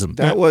metabolism.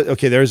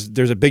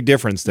 There's a big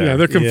difference there. Yeah,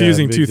 they're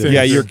confusing two things.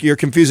 Yeah, you're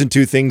confusing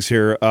two things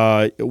here.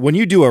 When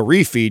you do a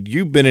refeed,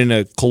 you've been in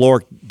a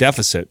caloric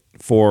deficit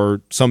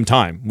for some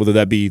time, whether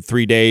that be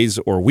 3 days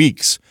or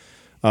weeks.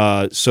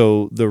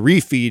 So the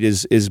refeed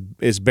is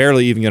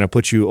barely even going to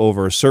put you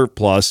over a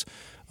surplus.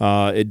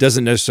 It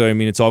doesn't necessarily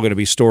mean it's all going to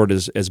be stored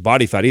as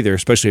body fat either,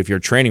 especially if you're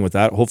training with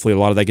that. Hopefully a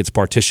lot of that gets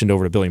partitioned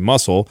over to building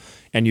muscle,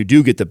 and you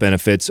do get the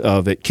benefits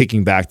of it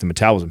kicking back the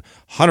metabolism.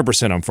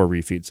 100% I'm for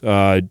refeeds.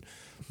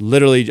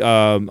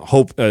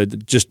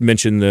 Just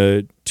mentioned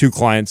the 2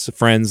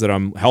 friends that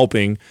I'm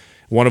helping.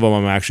 One of them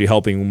I'm actually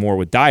helping more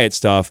with diet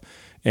stuff.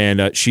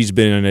 And she's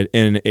been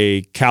in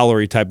a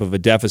calorie type of a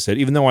deficit,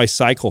 even though I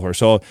cycle her.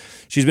 So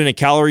she's been in a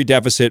calorie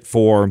deficit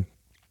for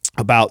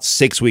about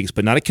 6 weeks,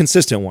 but not a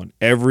consistent one.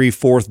 Every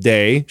 4th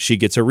day, she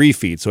gets a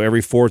refeed. So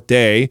every 4th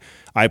day,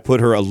 I put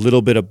her a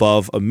little bit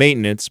above a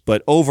maintenance.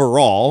 But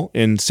overall,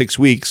 in 6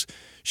 weeks,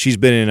 she's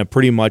been in a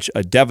pretty much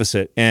a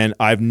deficit. And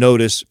I've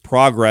noticed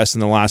progress in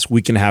the last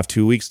week and a half,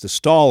 2 weeks to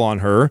stall on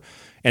her.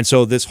 And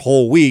so this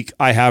whole week,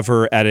 I have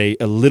her at a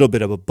little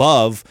bit of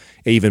above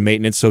even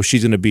maintenance. So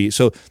she's going to be,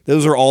 so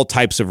those are all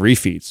types of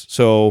refeeds.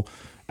 So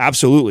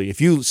absolutely,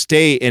 if you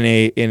stay in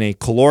a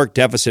caloric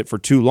deficit for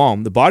too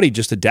long, the body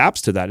just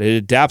adapts to that. It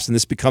adapts, and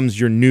this becomes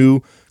your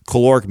new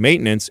caloric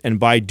maintenance.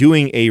 And by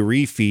doing a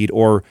refeed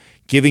or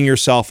giving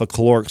yourself a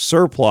caloric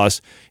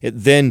surplus, it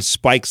then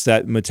spikes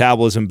that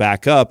metabolism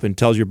back up and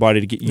tells your body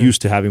to get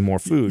used to having more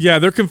food. Yeah,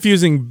 they're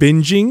confusing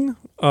binging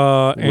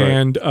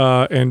and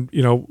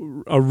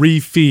a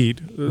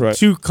refeed. Right.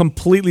 2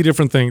 completely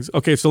different things.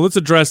 Okay, so let's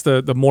address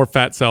the more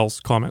fat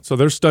cells comment. So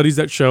there's studies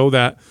that show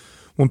that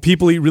when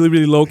people eat really,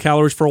 really low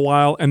calories for a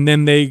while and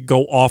then they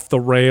go off the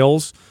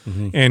rails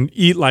and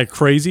eat like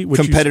crazy. Which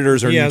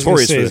competitors are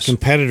notorious for this.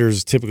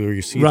 Competitors typically where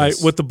you see right.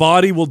 this. What the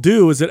body will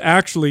do is it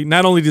actually,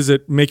 not only does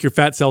it make your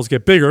fat cells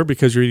get bigger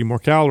because you're eating more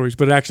calories,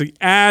 but it actually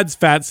adds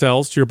fat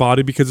cells to your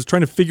body because it's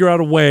trying to figure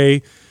out a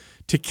way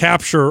to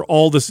capture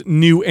all this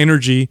new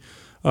energy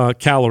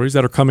calories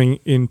that are coming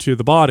into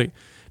the body.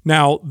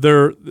 Now,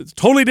 it's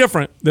totally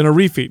different than a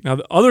refeed. Now,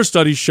 the other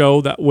studies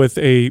show that with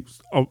an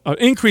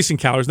increase in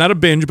calories, not a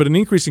binge, but an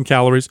increase in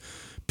calories,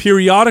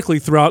 periodically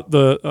throughout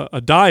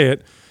a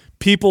diet,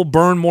 people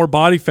burn more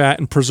body fat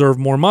and preserve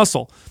more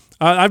muscle.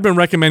 I've been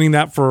recommending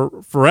that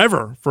for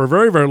forever, for a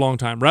very, very long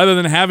time. Rather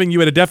than having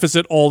you at a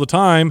deficit all the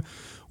time,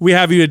 we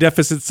have you at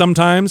deficit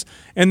sometimes,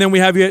 and then we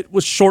have you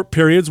with short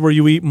periods where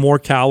you eat more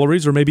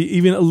calories or maybe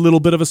even a little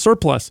bit of a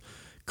surplus.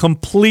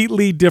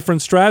 Completely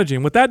different strategy.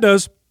 And what that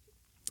does,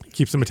 it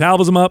keeps the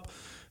metabolism up,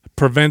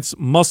 prevents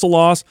muscle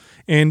loss,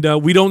 and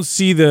we don't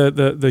see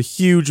the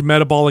huge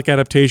metabolic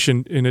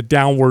adaptation in a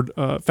downward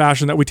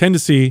fashion that we tend to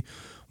see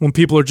when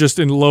people are just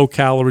in low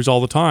calories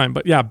all the time.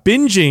 But yeah,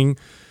 binging,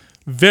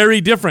 very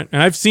different.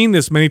 And I've seen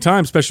this many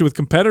times, especially with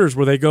competitors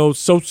where they go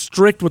so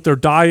strict with their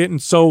diet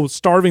and so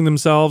starving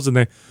themselves, and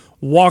they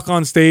walk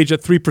on stage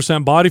at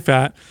 3% body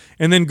fat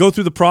and then go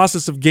through the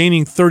process of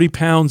gaining 30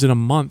 pounds in a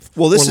month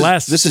or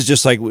less. This is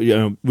just like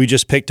we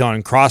just picked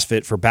on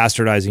CrossFit for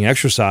bastardizing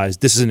exercise.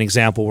 This is an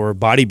example where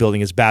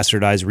bodybuilding is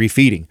bastardized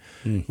refeeding.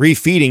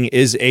 Refeeding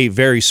is a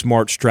very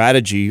smart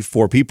strategy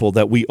for people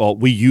that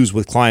we use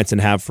with clients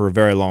and have for a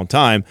very long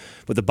time,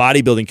 but the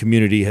bodybuilding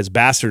community has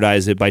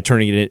bastardized it by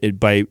turning it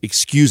by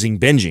excusing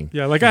binging.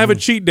 Yeah, like I have a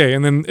cheat day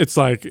and then it's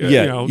like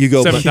you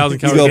go 7,000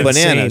 calories. You go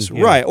bananas,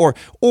 right?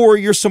 Or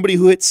you're somebody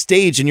who hits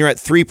stage and you're at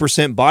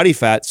 3% body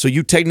fat, so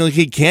you technically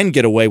can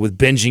get away with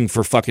binging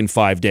for fucking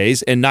 5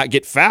 days and not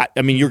get fat.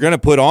 I mean, you're going to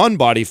put on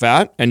body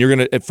fat and you're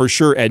going to for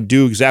sure and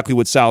do exactly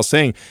what Sal's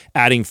saying,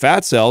 adding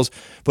fat cells,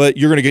 but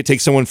you're going to take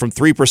someone from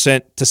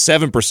 3% to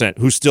 7%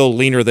 who's still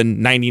leaner than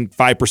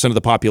 95% of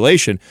the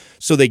population,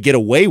 so they get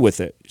away with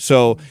it.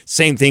 So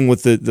same thing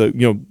with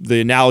the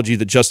analogy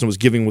that Justin was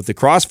giving with the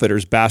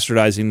CrossFitters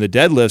bastardizing the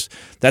deadlifts.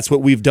 That's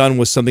what we've done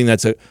with something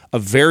that's a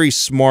very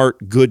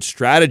smart, good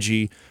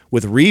strategy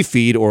with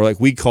refeed, or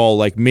like we call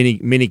like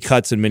mini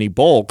cuts and mini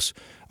bulks.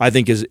 I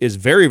think is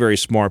very, very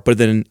smart, but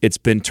then it's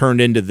been turned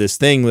into this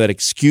thing that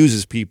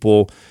excuses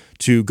people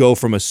to go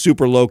from a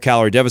super low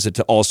calorie deficit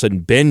to all of a sudden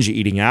binge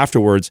eating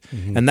afterwards.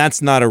 And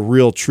that's not a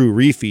real true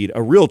refeed.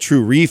 A real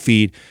true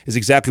refeed is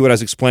exactly what I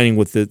was explaining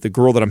with the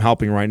girl that I'm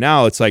helping right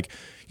now. It's like,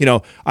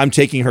 I'm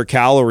taking her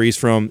calories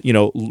from,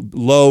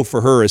 low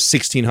for her is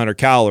 1,600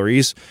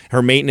 calories.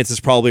 Her maintenance is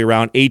probably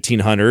around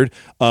 1,800.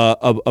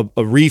 A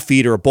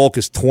refeed or a bulk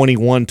is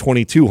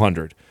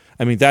 2,200.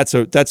 I mean, that's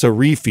a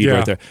refeed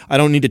right there. I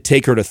don't need to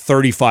take her to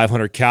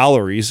 3,500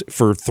 calories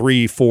for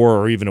 3, 4,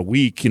 or even a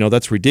week.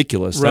 That's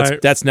ridiculous.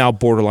 Right. That's now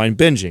borderline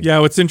binging. Yeah,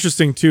 what's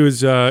interesting too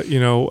is,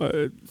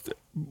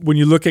 when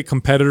you look at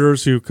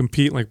competitors who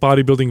compete like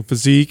bodybuilding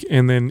physique,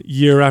 and then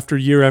year after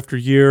year after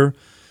year,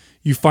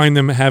 you find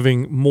them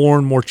having more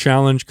and more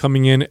challenge,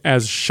 coming in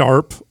as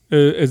sharp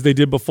as they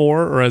did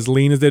before or as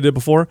lean as they did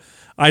before.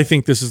 I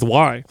think this is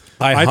why.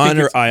 I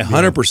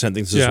 100% think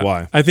this is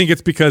why. I think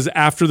it's because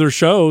after their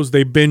shows,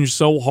 they binge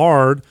so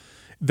hard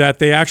that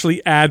they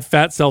actually add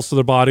fat cells to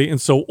their body. And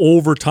so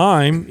over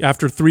time,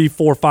 after 3,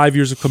 4, 5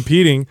 years of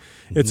competing,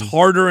 it's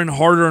harder and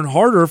harder and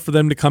harder for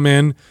them to come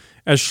in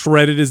as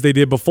shredded as they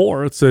did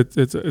before. It's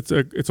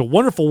a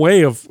wonderful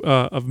way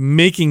of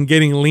making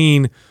getting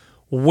lean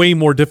way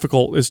more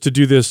difficult, is to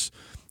do this,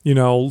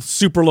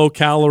 super low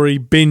calorie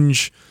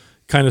binge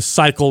kind of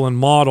cycle and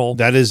model.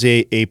 That is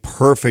a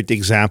perfect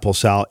example,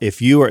 Sal.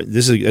 If you are,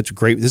 this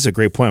is a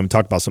great point. I haven't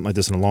talked about something like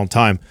this in a long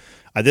time.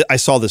 I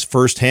saw this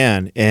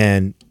firsthand,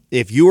 and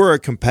if you are a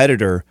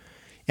competitor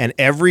and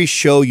every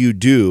show you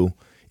do,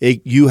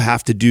 you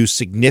have to do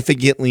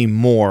significantly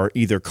more,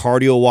 either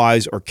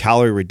cardio-wise or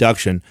calorie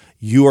reduction,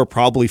 you are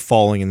probably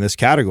falling in this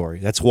category.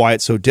 That's why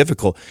it's so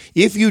difficult.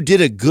 If you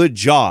did a good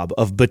job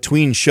of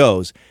between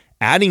shows,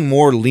 adding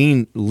more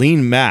lean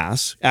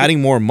mass,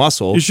 adding more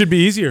muscle, it should be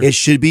easier. It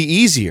should be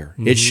easier.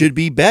 It should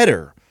be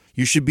better.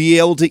 You should be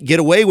able to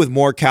get away with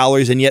more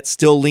calories and yet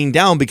still lean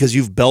down because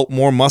you've built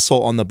more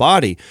muscle on the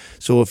body.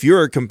 So if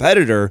you're a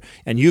competitor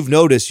and you've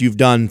noticed you've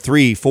done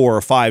 3, 4,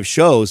 or 5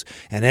 shows,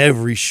 and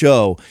every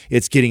show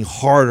it's getting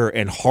harder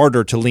and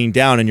harder to lean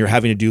down, and you're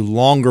having to do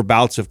longer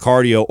bouts of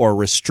cardio or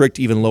restrict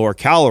even lower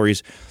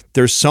calories,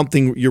 there's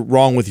something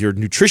wrong with your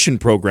nutrition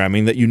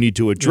programming that you need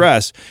to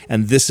address,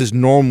 and this is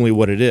normally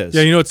what it is.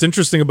 Yeah, what's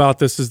interesting about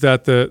this is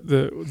that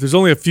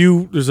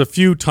there's a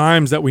few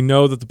times that we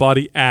know that the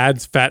body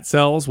adds fat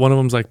cells. One of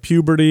them is like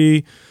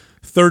puberty,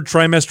 third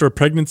trimester of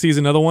pregnancy is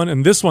another one,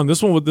 and this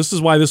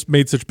is why this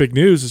made such big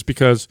news, is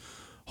because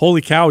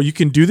holy cow, you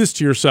can do this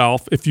to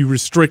yourself if you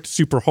restrict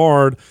super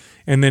hard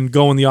and then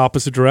go in the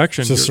opposite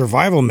direction. It's a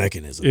survival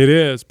mechanism. It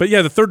is, but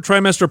yeah, the third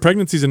trimester of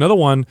pregnancy is another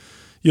one.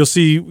 You'll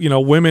see,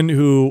 women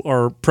who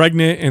are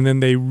pregnant and then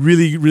they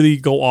really, really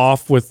go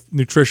off with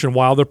nutrition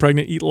while they're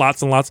pregnant, eat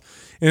lots and lots,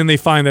 and then they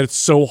find that it's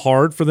so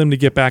hard for them to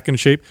get back in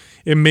shape.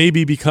 It may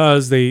be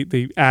because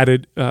they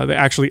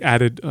actually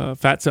added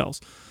fat cells.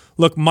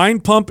 Look,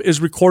 Mind Pump is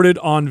recorded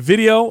on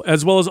video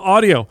as well as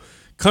audio.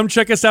 Come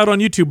check us out on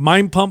YouTube,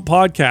 Mind Pump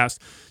Podcast.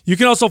 You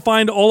can also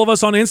find all of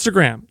us on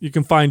Instagram. You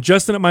can find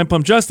Justin at Mind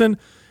Pump Justin,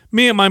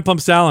 me at Mind Pump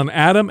Sal, and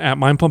Adam at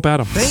Mind Pump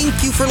Adam.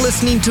 Thank you for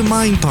listening to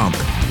Mind Pump.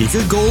 If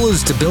your goal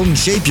is to build and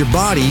shape your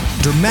body,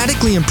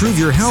 dramatically improve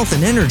your health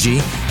and energy,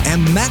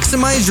 and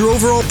maximize your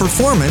overall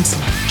performance,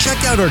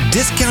 check out our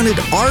discounted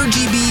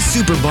RGB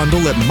Super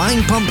Bundle at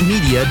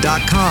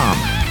mindpumpmedia.com.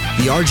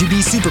 The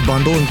RGB Super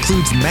Bundle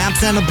includes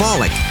MAPS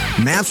Anabolic,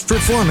 MAPS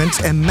Performance,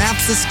 and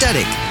MAPS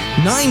Aesthetic,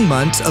 9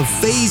 months of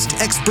phased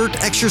expert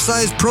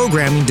exercise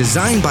programming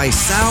designed by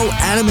Sal,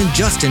 Adam, and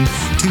Justin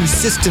to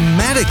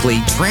systematically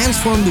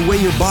transform the way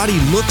your body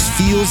looks,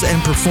 feels,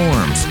 and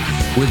performs.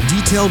 With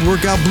detailed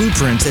workout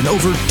blueprints and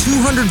over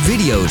 200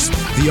 videos,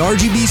 the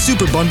RGB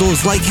Super Bundle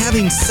is like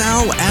having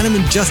Sal, Adam,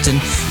 and Justin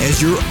as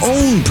your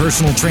own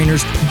personal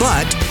trainers,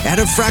 but at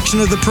a fraction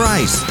of the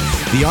price.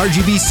 The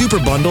RGB Super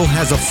Bundle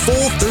has a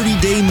full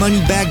 30-day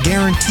money-back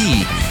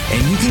guarantee,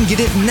 and you can get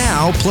it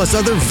now plus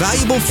other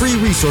valuable free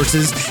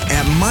resources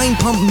at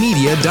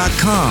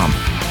mindpumpmedia.com.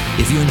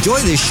 If you enjoy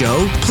this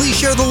show, please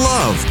share the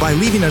love by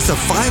leaving us a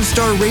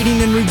 5-star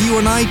rating and review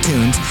on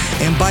iTunes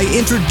and by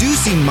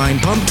introducing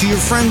Mind Pump to your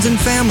friends and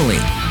family.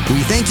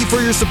 We thank you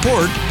for your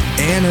support,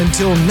 and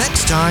until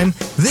next time,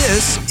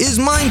 this is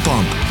Mind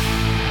Pump.